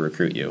 I want to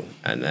recruit you.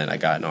 And then I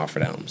got an offer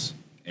at Elms.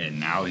 And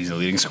now he's the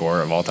leading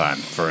scorer of all time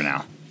for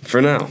now.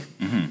 For now.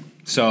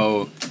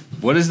 So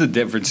what is the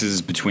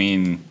differences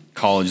between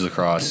college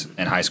lacrosse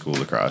and high school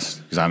lacrosse?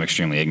 Because I'm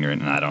extremely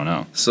ignorant and I don't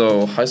know.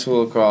 So high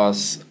school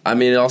lacrosse, I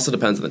mean, it also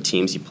depends on the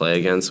teams you play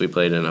against. We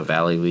played in a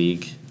Valley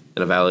League,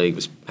 and a Valley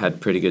League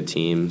had pretty good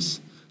teams,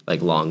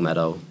 like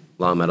Longmeadow.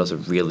 Longmeadow's a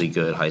really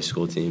good high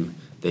school team.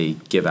 They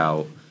give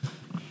out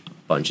a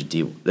bunch of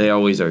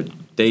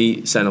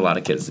they send a lot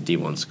of kids to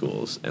D1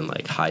 schools and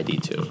like high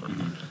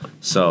D2.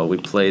 So we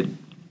played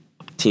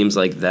teams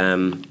like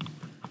them,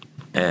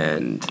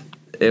 and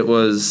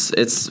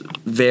it's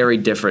very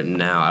different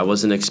now. I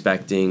wasn't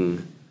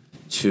expecting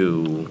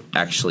to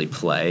actually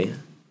play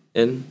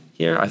in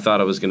here. I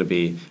thought it was going to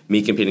be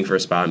me competing for a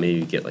spot,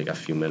 maybe get like a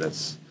few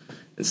minutes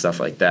and stuff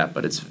like that,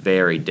 but it's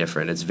very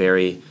different. It's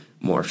very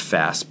more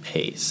fast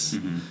pace.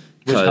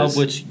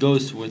 Which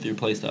goes with your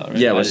play style, right?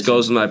 Yeah, which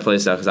goes with my play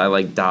style because I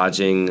like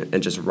dodging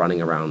and just running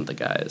around the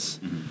guys.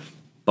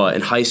 But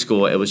in high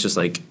school, it was just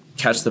like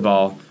catch the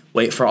ball,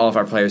 wait for all of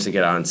our players to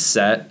get on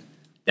set,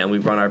 then we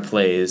run our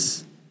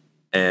plays,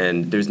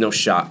 and there's no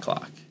shot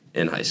clock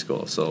in high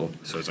school. So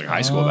it's like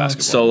high school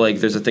basketball. So like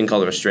there's a thing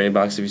called a restraining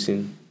box. Have you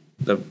seen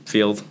the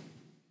field?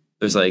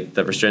 There's like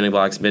the restraining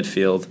box,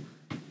 midfield.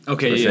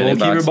 Okay, restraining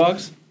Goalkeeper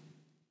box?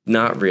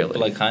 Not really.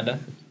 Like kinda?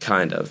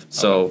 Kind of.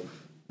 So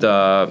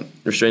the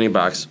restraining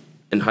box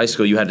in high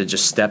school, you had to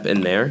just step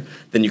in there.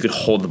 Then you could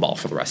hold the ball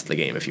for the rest of the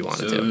game if you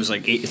wanted So to. it was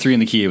like 3 in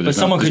the key. But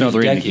someone could just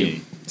deck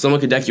you. Someone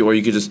could deck you, or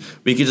we could just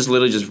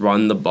literally just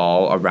run the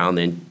ball around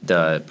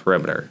the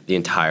perimeter the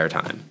entire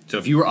time. So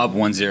if you were up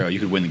 1-0, you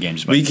could win the game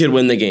just by We could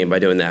win the game by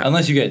doing that.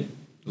 Unless you get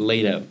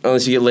laid out.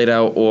 Unless you get laid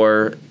out,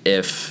 or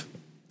if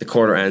the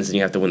quarter ends and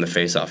you have to win the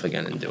face-off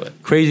again and do it.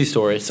 Crazy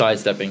story,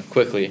 sidestepping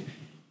quickly.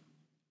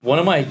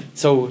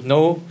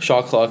 No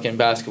shot clock in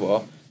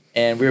basketball,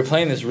 and we were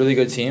playing this really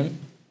good team.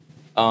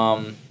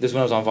 This is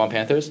when I was on Vaughan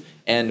Panthers,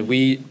 and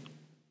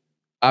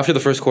after the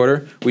first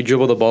quarter, we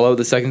dribbled the ball out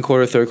the second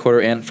quarter, third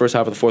quarter, and first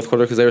half of the fourth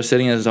quarter because they were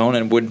sitting in the zone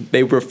and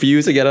they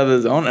refused to get out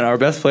of the zone. And our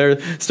best player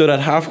stood at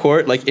half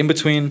court, like in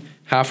between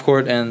half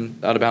court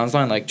and out of bounds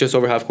line, like just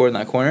over half court in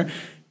that corner,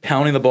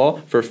 pounding the ball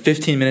for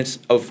 15 minutes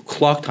of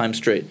clock time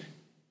straight.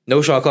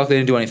 No shot clock. They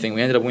didn't do anything.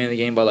 We ended up winning the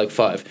game by like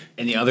 5.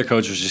 And the other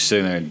coach was just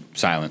sitting there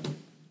silent.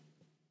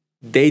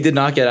 They did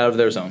not get out of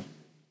their zone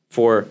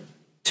for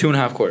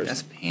 2.5 quarters.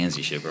 That's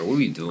pansy shit, bro. What are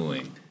we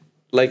doing?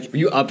 Like Were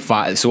you up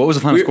 5? So what was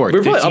the final score? We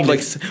were probably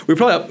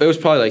 15 up it was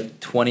probably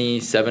like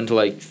 27 to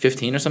like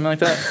 15 or something like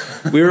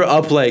that. we were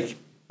up like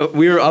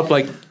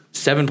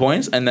 7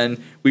 points, and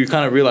then we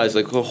kind of realized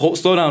like,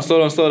 slow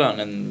down,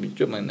 and we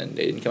dribbling, and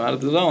they didn't come out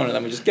of the zone, and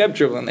then we just kept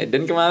dribbling, they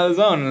didn't come out of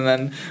the zone, and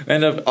then we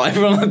ended up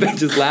everyone on the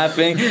bench just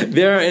laughing.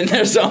 They're in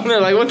their zone,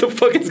 they're like, what the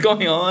fuck is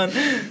going on?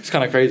 It's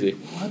kind of crazy.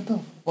 What the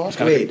fuck?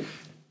 Wait.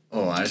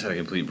 Oh, I just had a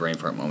complete brain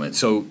fart moment.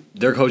 So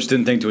their coach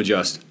didn't think to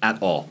adjust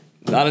at all.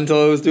 Not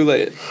until it was too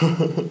late.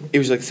 He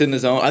was like, sit in the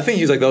zone. I think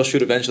he was like, they'll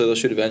shoot eventually,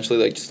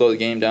 like just slow the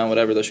game down,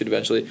 whatever, they'll shoot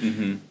eventually.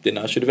 Mm-hmm. Did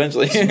not shoot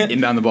eventually.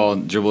 Inbound the ball,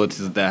 dribble it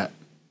to that.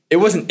 It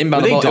wasn't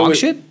inbound Were the they ball. dog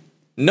shit?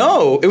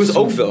 No, it was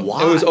Oakville.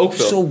 why? It was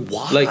Oakville. So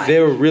why? Like, they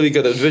were really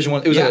good at Division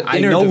 1. It was like I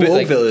inner know who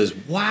like, Oakville is.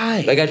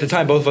 Why? Like, at the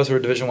time, both of us were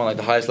Division 1, like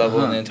the highest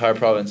level in the entire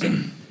province.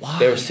 And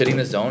they were sitting in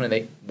the zone, and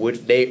I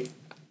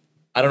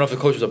don't know if the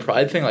coach was a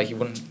pride thing, like he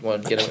wouldn't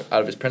want to get him out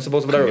of his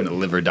principles or whatever. I'm going to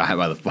live or die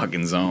by the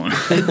fucking zone.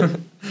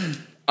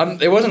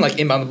 It wasn't like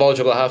inbound the ball,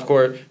 dribble half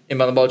court,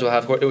 inbound the ball, dribble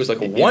half court. It was like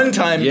one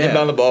time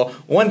inbound the ball,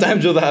 one time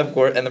dribble the half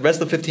court, and the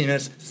rest of the 15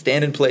 minutes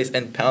stand in place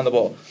and pound the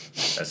ball.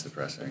 That's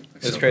depressing.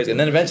 It was crazy. And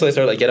then eventually I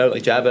started like get out,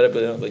 like jab at it,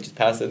 but like just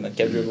pass it and then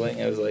kept dribbling.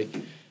 It was like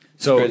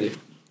crazy.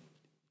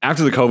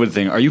 After the COVID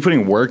thing, are you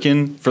putting work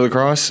in for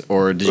lacrosse,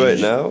 or did Right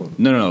you now?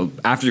 No.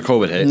 After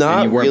COVID hit,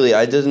 Not and you really.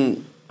 I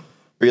didn't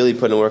really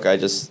put in work. I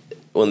just,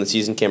 when the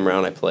season came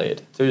around, I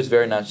played. So you're just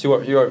very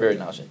natural. You are very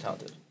naturally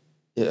talented.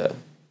 Yeah.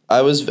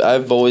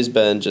 I've always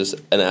been just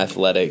an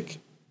athletic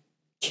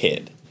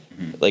kid.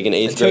 Like in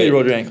eighth Until grade. you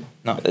rolled your ankle.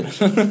 No.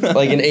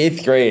 Like in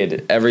 8th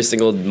grade, every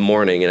single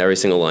morning and every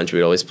single lunch,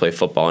 we'd always play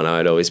football, and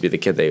I'd always be the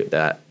kid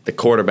that the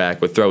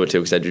quarterback would throw it to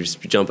because I'd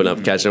just be jumping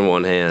up, catching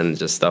one hand,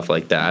 just stuff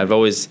like that. I've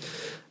always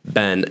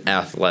been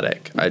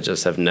athletic. I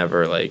just have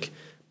never like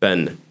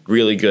been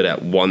really good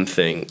at one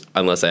thing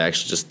unless I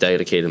actually just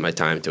dedicated my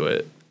time to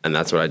it, and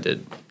that's what I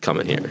did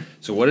coming here.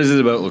 So what is it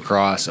about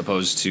lacrosse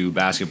opposed to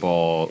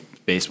basketball,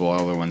 baseball,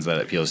 other ones that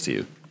appeals to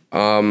you?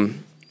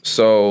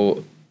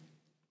 So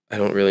I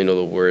don't really know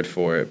the word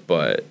for it,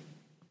 but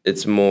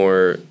it's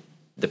more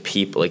the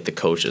people, like the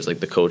coaches.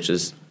 Like the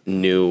coaches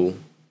knew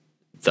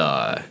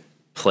the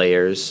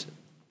players'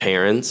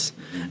 parents,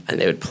 and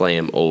they would play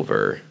them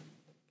over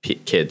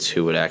kids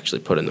who would actually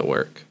put in the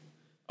work.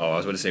 Oh, I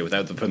was going to say,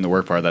 without the putting the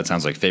work part, that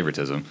sounds like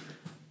favoritism.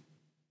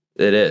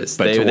 It is.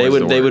 But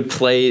They would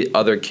play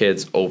other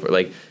kids over.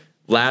 Like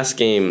last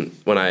game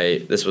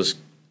this was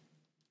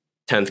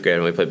 10th grade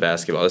when we played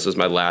basketball. This was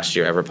my last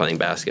year ever playing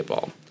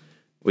basketball.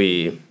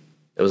 It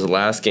was the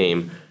last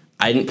game.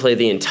 I didn't play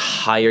the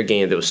entire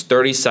game. There was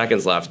 30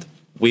 seconds left.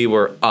 We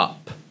were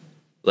up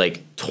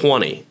like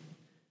 20.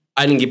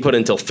 I didn't get put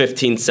in until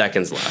 15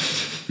 seconds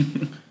left.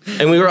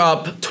 And we were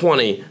up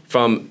 20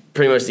 from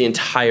pretty much the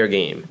entire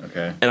game.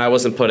 Okay. And I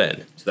wasn't put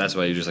in. So that's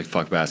why you just like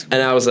fuck basketball.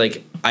 And I was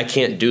like, I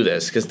can't do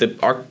this because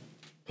our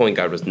point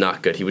guard was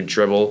not good. He would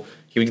dribble.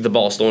 He would get the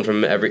ball stolen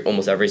from him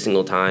almost every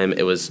single time.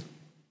 It was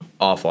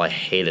awful. I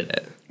hated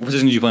it. What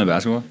position did you play in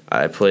basketball?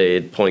 I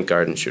played point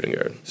guard and shooting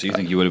guard. So you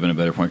think you would have been a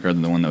better point guard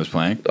than the one that was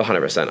playing?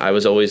 100%. I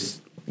was always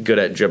good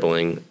at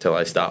dribbling till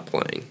I stopped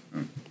playing.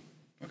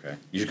 Okay.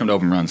 You should come to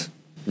open runs.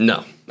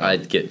 No,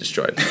 I'd get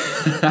destroyed.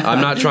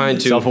 I'm not trying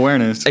to.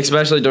 Self-awareness.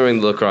 Especially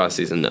during the lacrosse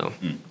season, no.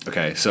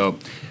 Okay, so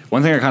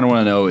one thing I kind of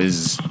want to know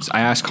is,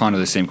 I asked Connor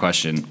the same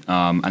question,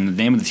 and the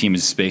name of the team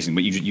is Spacing,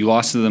 but you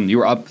lost to them. You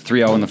were up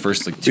 3-0 in the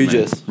first 2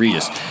 minutes.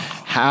 Regis.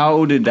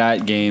 How did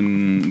that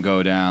game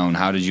go down?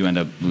 How did you end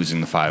up losing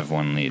the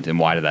 5-1 lead, and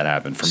why did that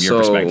happen from your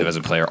perspective as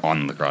a player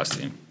on the lacrosse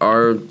team?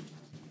 Our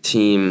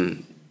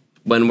team,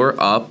 when we're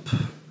up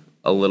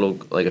a little,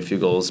 like a few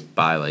goals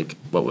by like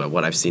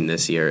what I've seen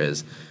this year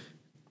is,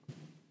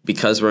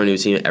 because we're a new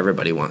team,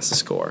 everybody wants to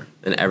score,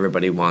 and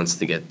everybody wants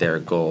to get their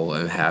goal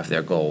and have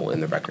their goal in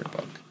the record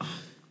book.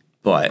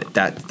 But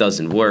that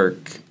doesn't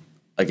work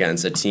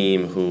against a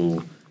team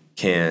who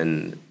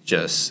can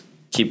just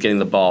keep getting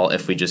the ball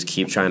if we just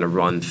keep trying to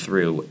run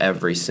through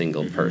every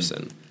single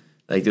person.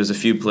 Like, there was a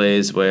few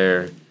plays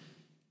where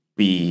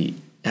we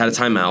had a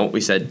timeout.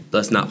 We said,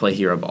 let's not play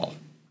hero ball.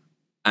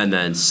 And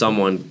then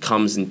someone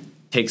comes and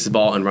takes the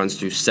ball and runs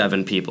through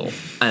 7 people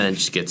and then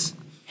just gets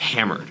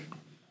hammered.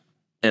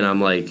 And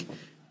I'm like,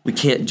 we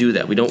can't do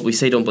that. We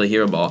say don't play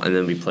hero ball, and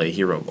then we play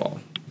hero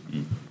ball.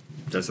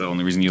 That's the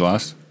only reason you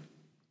lost?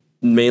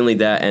 Mainly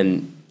that,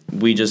 and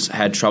we just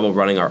had trouble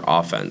running our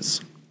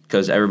offense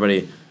because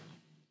everybody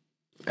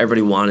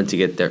wanted to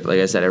get their,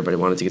 like I said, everybody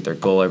wanted to get their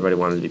goal. Everybody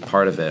wanted to be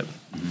part of it,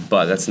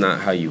 but that's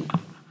not how you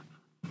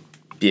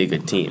be a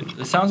good team.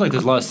 It sounds like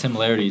there's a lot of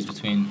similarities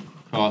between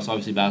lacrosse,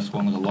 obviously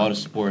basketball, and like a lot of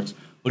sports.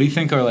 What do you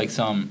think are like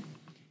some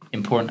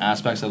important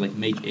aspects that like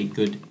make a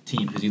good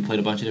team? Because you played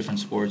a bunch of different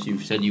sports. You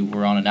said you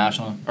were on a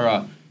national or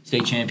a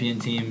state champion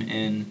team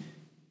in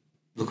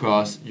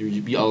lacrosse. You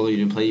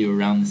didn't play. You were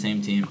around the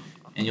same team,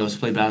 and you also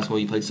played basketball.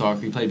 You played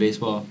soccer. You played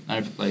baseball.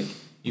 Like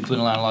you played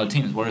around a lot of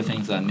teams. What are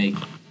things that make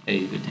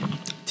a good team?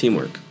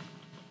 Teamwork.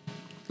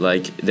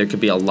 Like, there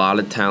could be a lot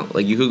of talent.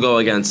 Like, you could go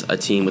against a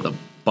team with a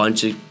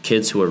bunch of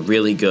kids who are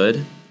really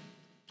good,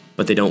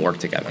 but they don't work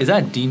together. Is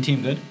that Dean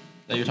team good?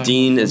 That you're talking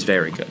Dean about? is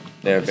very good.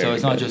 They're very So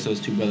it's not good. just those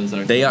 2 brothers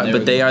that are. They are,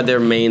 but they are their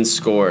main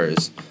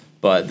scorers.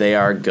 but they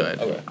are good.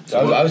 Okay.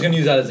 So I was going to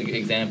use that as an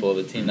example of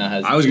a team that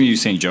has. I was going to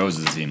use St. Joe's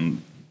as a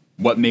team.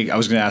 I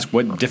was going to ask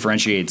what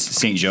differentiates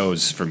St.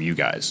 Joe's from you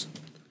guys.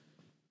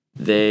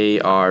 They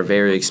are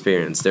very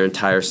experienced. Their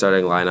entire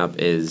starting lineup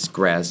is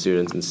grad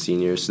students and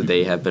seniors, so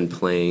they have been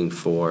playing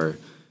for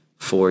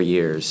 4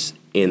 years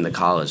in the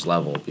college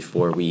level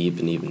before we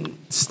even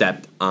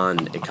stepped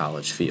on a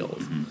college field.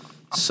 Mm-hmm.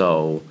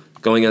 So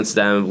going against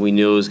them, we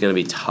knew it was going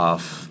to be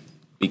tough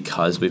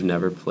because we've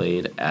never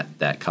played at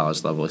that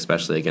college level,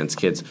 especially against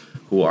kids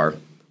who are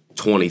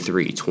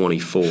 23,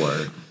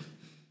 24,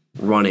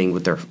 running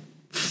with their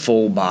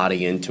full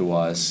body into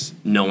us,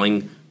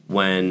 knowing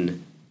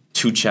when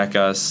to check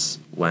us,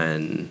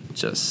 when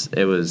just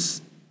it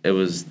was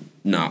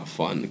not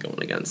fun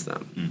going against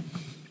them.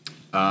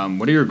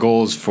 What are your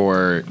goals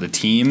for the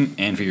team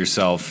and for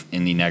yourself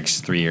in the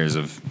next 3 years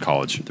of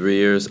college? 3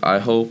 years, I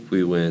hope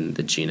we win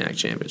the GNAC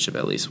championship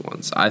at least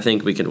once. I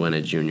think we could win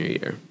it junior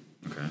year.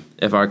 Okay.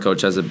 If our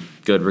coach has a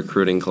good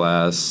recruiting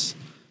class,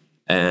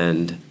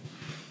 and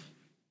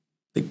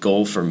the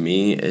goal for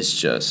me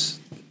is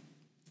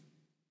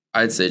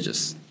I'd say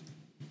just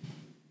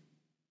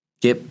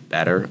get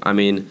better. I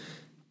mean,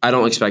 I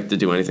don't expect to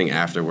do anything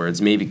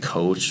afterwards. Maybe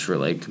coach for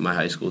like my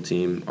high school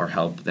team or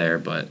help there,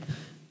 but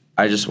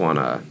I just want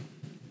to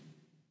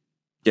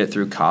get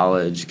through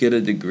college, get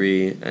a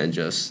degree, and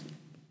just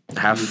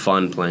have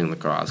fun playing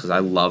lacrosse because I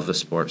love the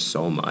sport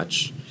so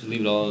much. Just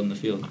leave it all in the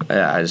field.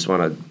 Yeah, I just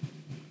want to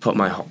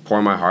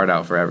pour my heart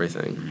out for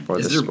everything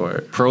for the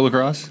sport. Pro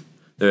lacrosse?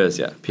 There is,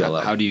 yeah,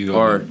 PLL. How do you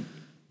go?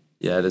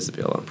 Yeah, it is the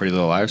PLL. Pretty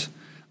Little Liars.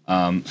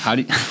 How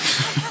do you?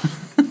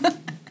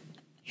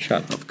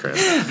 Shut up,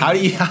 Chris. How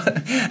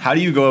do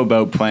you go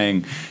about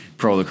playing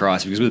pro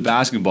lacrosse? Because with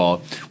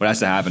basketball, what has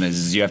to happen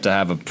is you have to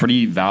have a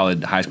pretty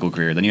valid high school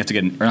career. Then you have to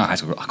get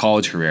a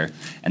college career,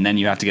 and then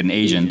you have to get an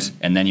agent,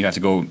 and then you have to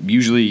go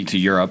usually to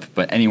Europe,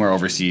 but anywhere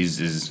overseas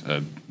is a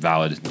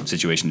valid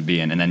situation to be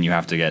in. And then you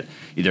have to get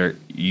either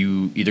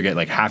get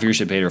like half your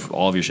shit paid or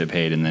all of your shit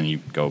paid, and then you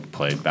go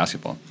play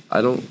basketball.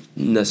 I don't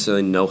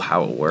necessarily know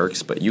how it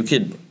works, but you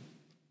could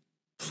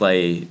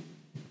play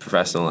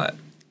professional at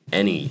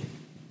any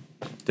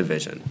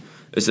division.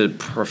 There's a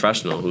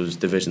professional who's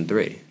Division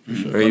 3.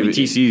 Sure.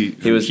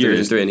 TC, he was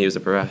Division 3 and he was a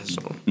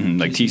professional. Mm-hmm.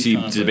 Like TC,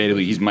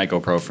 debatably, he's might go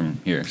pro from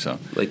here. So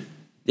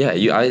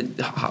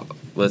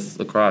with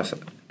lacrosse,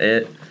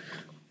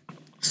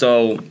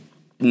 so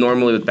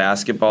normally with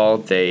basketball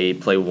they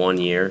play 1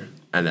 year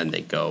and then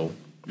they go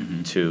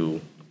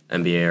to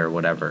NBA or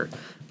whatever.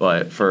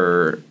 But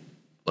for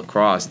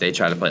lacrosse, they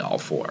try to play all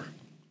 4.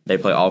 They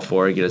play all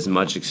 4 and get as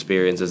much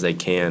experience as they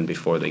can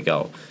before they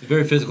go. It's a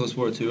very physical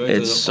sport too, right?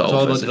 It's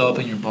all about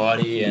developing your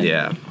body.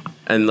 And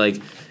and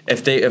like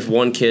if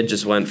one kid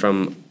just went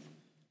from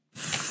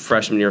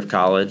freshman year of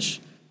college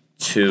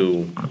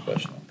to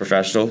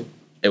professional,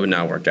 it would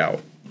not work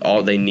out.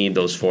 They need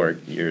those 4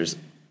 years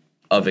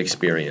of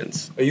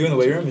experience. Are you in the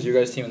weight room? Is your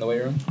guys' team in the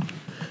weight room?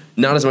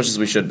 Not as much as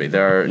we should be.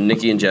 There are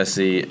Nikki and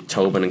Jesse,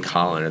 Tobin and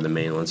Colin are the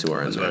main ones who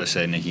are in there. I was about to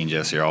say Nikki and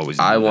Jesse are always.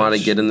 I want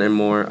to get in there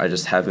more. I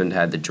just haven't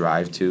had the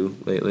drive to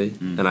lately,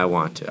 and I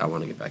want to. I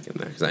want to get back in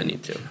there because I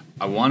need to.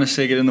 I want to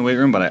say get in the weight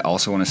room, but I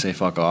also want to say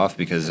fuck off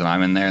because when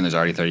I'm in there and there's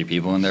already 30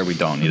 people in there, we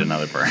don't need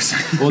another person.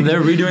 Well,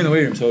 they're redoing the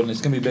weight room, so it's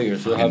going to be bigger,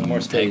 so they'll have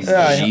more space.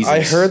 Yeah,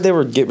 I heard they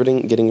were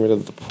getting rid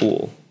of the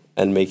pool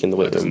and making the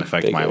weight room. Doesn't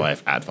affect bigger. my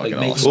life at fucking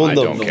all. Well, So I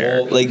don't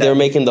care. They're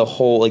making the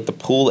whole the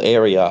pool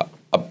area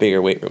a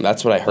bigger weight room.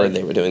 That's what I heard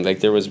they were doing.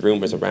 Like there was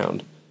rumors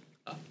around.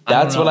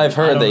 That's what I've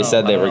heard. They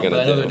said they were going to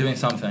do. I know they're doing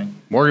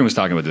something. Morgan was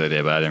talking about the other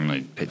day, but I didn't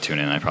really tune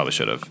in. I probably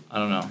should have. I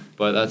don't know,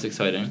 but that's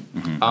exciting.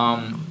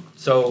 Mm-hmm.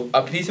 So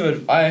a piece of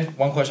it.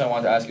 One question I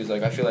wanted to ask you is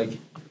I feel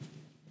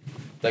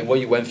like what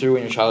you went through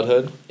in your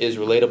childhood is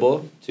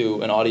relatable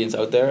to an audience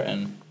out there,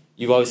 and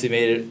you've obviously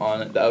made it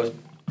on the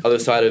other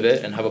side of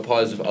it and have a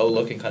positive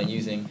outlook and kind of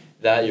using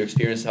your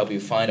experience to help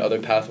you find other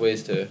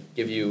pathways to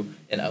give you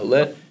an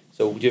outlet.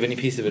 So do you have any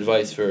piece of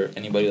advice for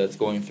anybody that's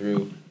going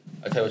through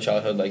a type of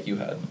childhood like you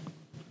had?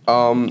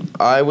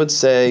 I would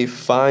say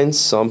find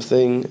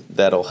something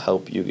that'll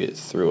help you get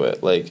through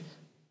it. Like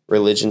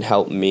religion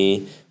helped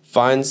me.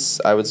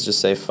 I would just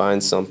say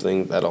find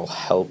something that'll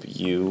help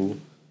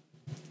you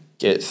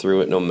get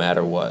through it no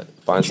matter what.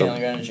 Find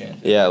something.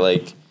 Yeah,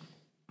 like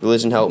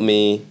religion helped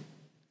me,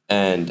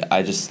 and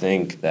I just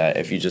think that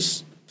if you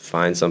just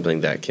find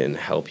something that can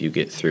help you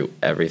get through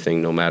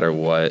everything no matter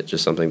what,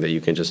 just something that you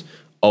can just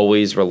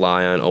always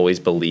rely on, always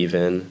believe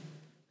in,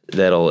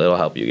 it'll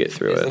help you get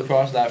through it. Is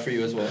lacrosse that for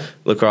you as well?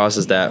 Lacrosse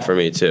is that for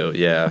me too,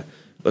 yeah.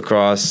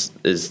 Lacrosse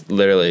is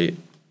literally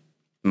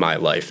my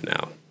life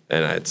now,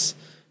 and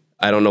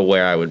I don't know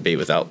where I would be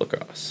without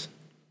lacrosse.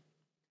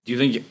 Do you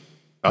think,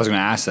 I was going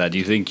to ask that, do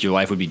you think your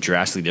life would be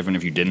drastically different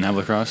if you didn't have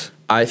lacrosse?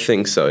 I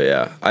think so,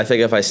 yeah. I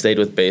think if I stayed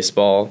with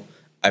baseball,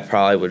 I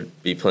probably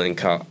would be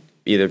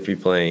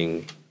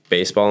playing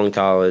baseball in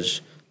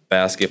college,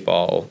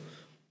 basketball,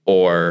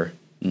 or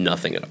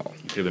nothing at all.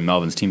 You could have been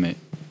Melvin's teammate.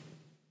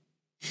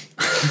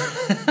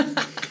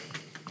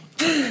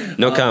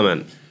 No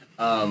comment.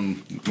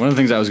 One of the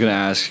things I was going to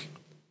ask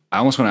I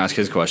almost want to ask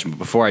his question, but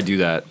before I do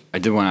that, I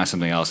did want to ask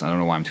something else. I don't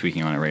know why I'm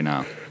tweaking on it right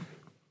now.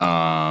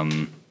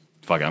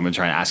 Fuck it, I'm going to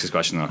try and ask his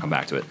question, and then I'll come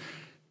back to it.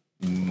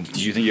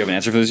 Do you think you have an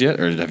answer for this yet,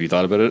 or have you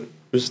thought about it?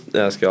 Just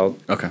ask y'all.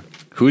 Okay.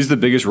 Who's the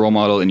biggest role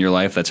model in your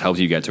life that's helped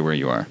you get to where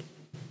you are?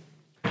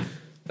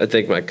 I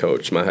think my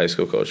coach, my high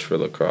school coach for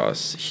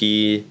lacrosse,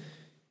 he,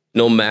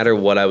 no matter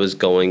what I was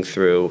going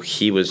through,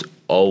 he was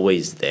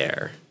always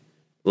there.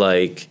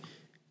 Like,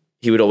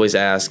 he would always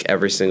ask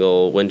every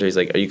single winter, he's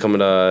like, are you coming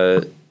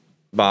to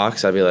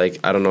box? I'd be like,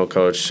 I don't know,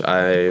 coach.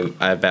 I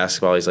have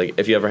basketball. He's like,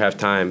 if you ever have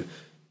time,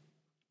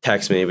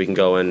 text me. We can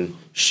go and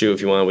shoot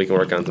if you want. We can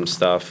work on some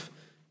stuff.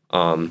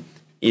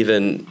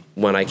 Even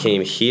when I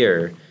came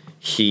here,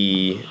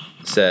 he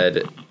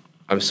said,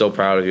 I'm so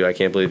proud of you. I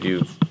can't believe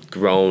you've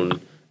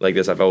grown like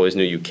this. I've always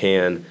knew you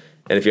can.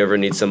 And if you ever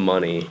need some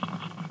money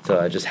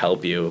to just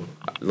help you,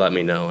 let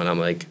me know. And I'm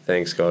like,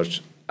 thanks,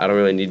 coach. I don't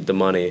really need the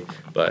money,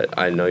 but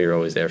I know you're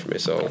always there for me.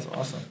 So That's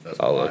awesome.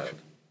 I'll look.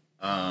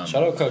 Shout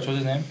out, Coach. What's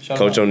his name?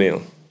 Coach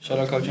O'Neill. Shout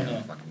out, Coach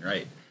O'Neill. Fucking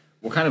right.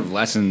 What kind of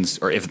lessons,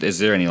 or is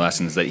there any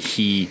lessons that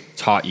he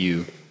taught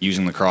you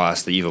using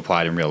lacrosse that you've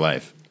applied in real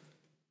life?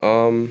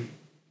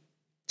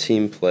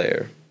 Team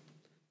player.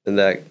 And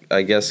that,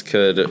 I guess,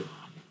 could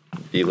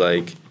be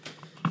like,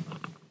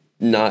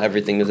 not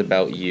everything is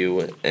about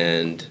you,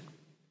 and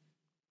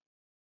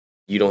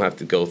you don't have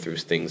to go through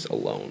things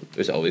alone.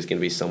 There's always going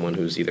to be someone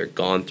who's either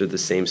gone through the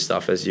same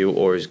stuff as you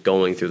or is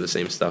going through the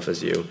same stuff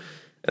as you.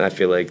 And I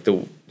feel like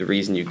the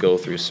reason you go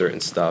through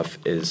certain stuff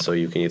is so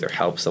you can either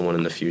help someone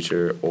in the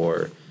future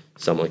or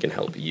someone can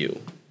help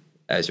you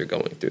as you're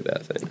going through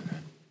that thing.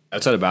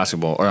 Outside of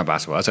basketball, or not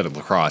basketball, outside of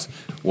lacrosse,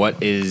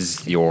 what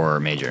is your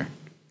major?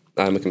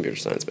 I'm a computer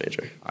science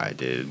major. I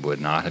would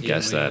not have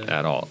guessed that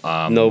at all.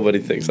 Nobody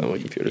thinks I'm a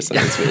computer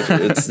science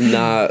major. It's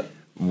not.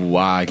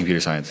 Why computer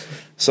science?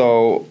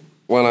 So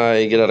when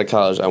I get out of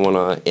college, I want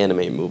to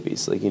animate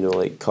movies, like, you know,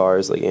 like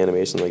cars, like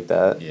animation like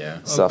that.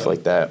 Yeah. Stuff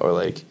like that, or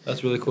like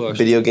That's really cool,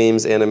 actually. video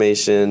games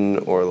animation,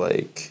 or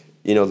like,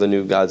 you know, the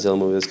new Godzilla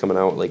movie that's coming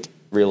out, like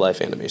real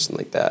life animation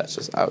like that. It's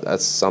just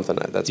that's something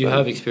that's. Do you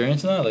have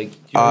experience in that? Like, do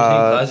you ever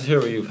take classes here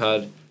where you've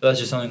had? That's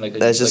just something like.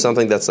 That's just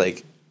something that's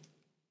like.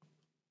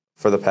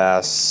 For the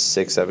past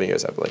 6-7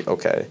 years, I've been like,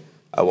 okay,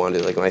 I want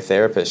to do, like, my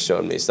therapist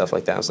showed me stuff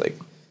like that. I was like,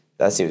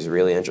 that seems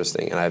really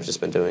interesting, and I've just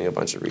been doing a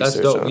bunch of research.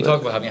 That's dope. on We it.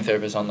 talked about having a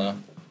therapist on the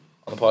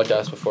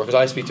podcast before, because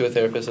I speak to a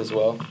therapist as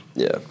well.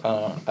 Yeah.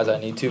 As I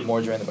need to,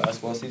 more during the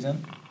basketball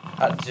season.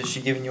 Has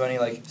she given you any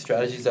like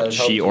strategies that have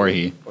helped? She or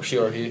he. Or she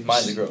or he.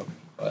 Mine's a girl,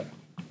 but.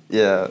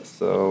 Yeah.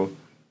 So,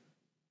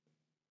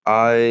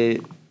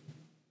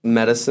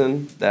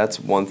 medicine. That's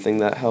one thing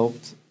that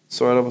helped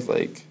sort of with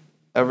like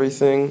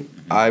everything.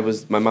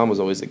 My mom was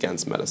always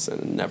against medicine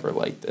and never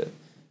liked it,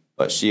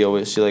 but she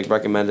like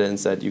recommended it and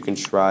said you can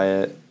try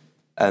it,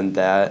 and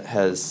that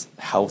has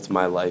helped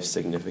my life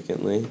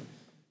significantly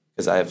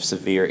because I have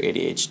severe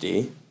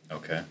ADHD.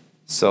 Okay.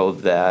 So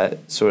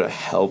that sort of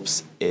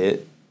helps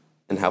it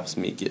and helps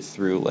me get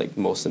through like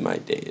most of my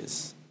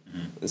days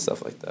and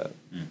stuff like that.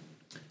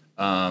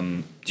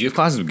 Do you have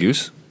classes with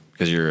Goose?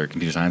 Because you're a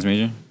computer science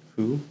major?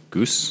 Who?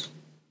 Goose?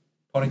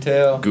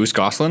 Ponytail. Goose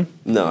Goslin?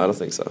 No, I don't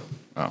think so.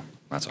 Oh,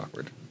 that's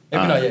awkward.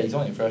 Maybe not yet. He's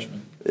only a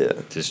freshman. Yeah.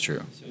 It is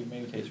true. So he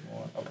maybe takes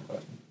more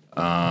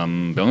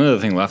upperclassmen. The only other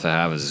thing left to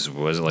have is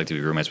what is it like to be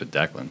roommates with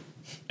Declan?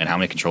 And how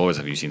many controllers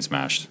have you seen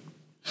smashed?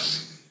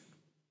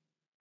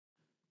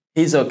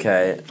 He's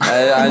okay.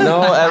 I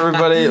know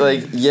everybody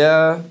like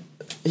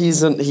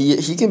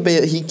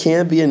he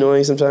can be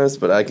annoying sometimes,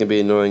 but I can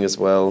be annoying as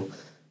well.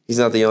 He's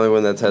not the only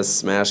one that has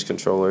smashed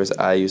controllers.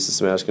 I used to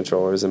smash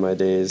controllers in my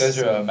days. You guys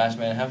are a match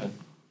made in heaven.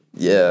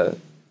 Yeah.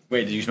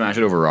 Wait, did you smash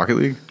it over Rocket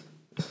League?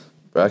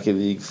 Rocket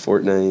League,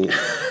 Fortnite,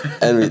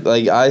 and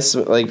like I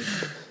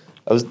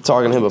was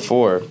talking to him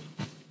before.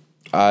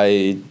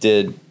 I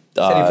did.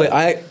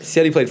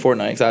 Said he played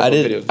Fortnite. I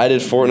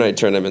did Fortnite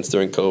tournaments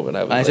during COVID.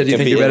 I said, "Do you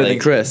think you're better than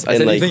Chris?" I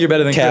said, "Do you think you're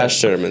better than Chris?"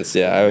 Cash tournaments.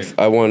 Yeah,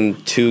 I won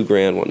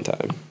 $2,000 one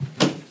time.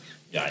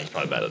 Yeah, he's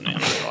probably better than me. I'm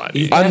not gonna lie to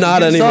He's- you. I'm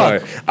not You anymore.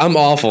 suck. I'm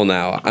awful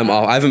now.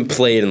 I haven't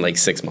played in like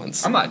 6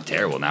 months. I'm not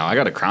terrible now. I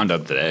got a crown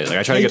up today. Like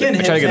I try to Him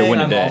get a saying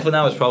win I'm today. awful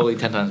now is probably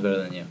 10 times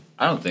better than you.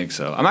 I don't think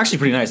so. I'm actually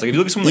pretty nice. Like if you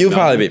look at someone like You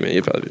Melvin, probably beat me.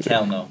 You probably beat me.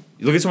 Hell no.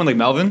 you look at someone like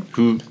Melvin,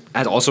 who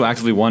has also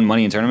actively won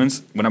money in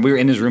tournaments. When we were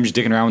in his room just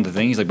dicking around with the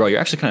thing, he's like, "Bro, you're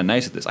actually kind of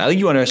nice at this." I think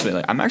you underestimate.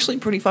 Like I'm actually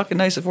pretty fucking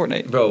nice at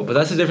Fortnite. Bro, but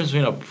that's the difference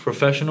between a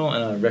professional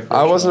and a recreational.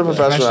 I wasn't a player.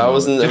 professional. I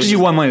wasn't. Just because you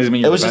won money doesn't mean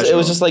It you're was just. It professional.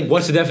 was just like.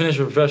 What's the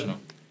definition of professional?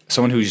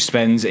 Someone who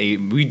spends we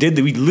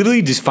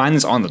literally just find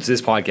this on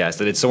this podcast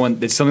that it's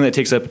something that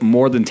takes up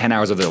more than 10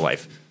 hours of their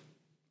life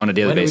on a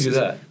daily When did we basis. do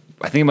that?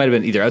 I think it might have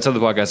been either outside the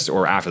podcast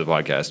or after the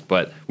podcast,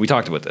 but we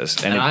talked about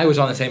this. And I was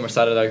on the same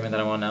side of the argument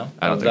that I'm on now.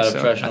 I don't think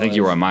so. I think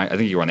you were on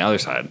the other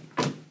side.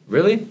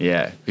 Really?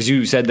 Yeah, because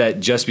you said that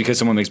just because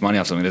someone makes money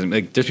off something doesn't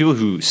like. There's people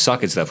who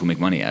suck at stuff who make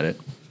money at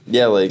it.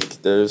 Yeah,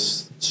 like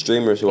there's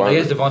streamers who I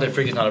aren't. guess Devontae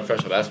Freak is not a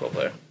professional basketball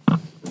player.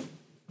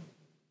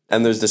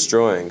 And there's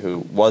Destroying, who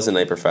wasn't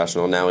a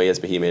professional. Now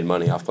he made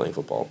money off playing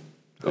football.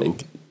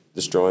 Like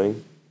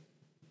Destroying.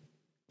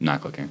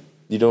 Not clicking.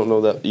 You don't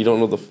know that? You don't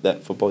know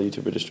that football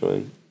YouTuber just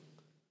joined?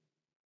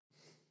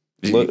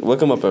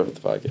 Look him up after the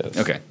podcast.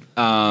 Okay.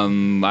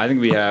 I think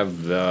we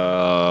have the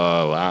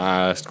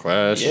last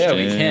question. Yeah,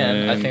 we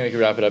can. I think we can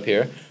wrap it up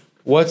here.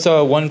 What's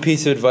one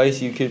piece of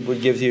advice you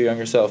would give to your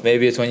younger self?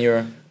 Maybe it's when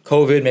you're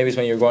COVID, maybe it's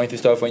when you're going through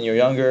stuff when you're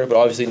younger, but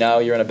obviously now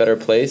you're in a better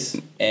place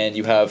and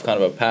you have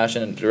kind of a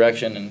passion and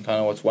direction, and kind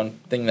of what's one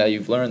thing that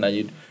you've learned that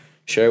you'd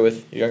share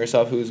with your younger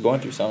self who's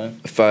going through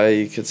something? If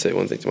I could say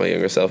one thing to my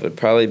younger self, it'd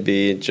probably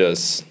be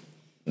just,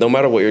 no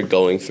matter what you're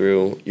going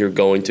through, you're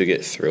going to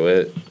get through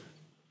it.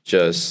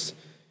 Just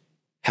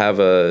have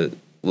a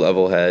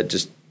level head.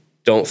 Just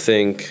don't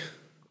think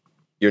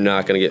you're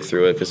not going to get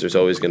through it, because there's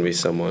always going to be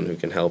someone who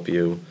can help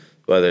you,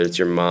 whether it's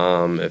your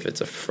mom, if it's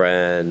a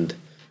friend,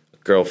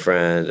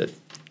 girlfriend, a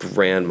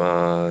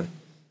grandma,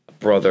 a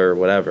brother,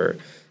 whatever.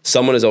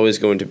 Someone is always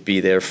going to be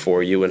there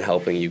for you and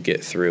helping you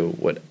get through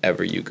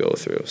whatever you go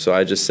through. So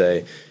I just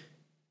say,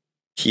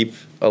 keep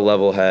a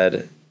level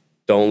head.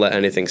 Don't let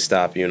anything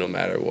stop you no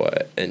matter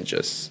what. And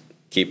just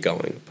keep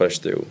going. Push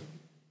through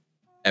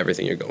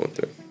everything you're going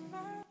through.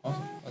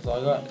 Awesome. That's all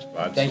I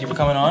got. Thank you for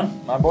coming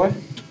on, my boy.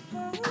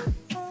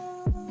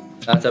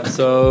 That's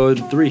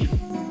episode 3.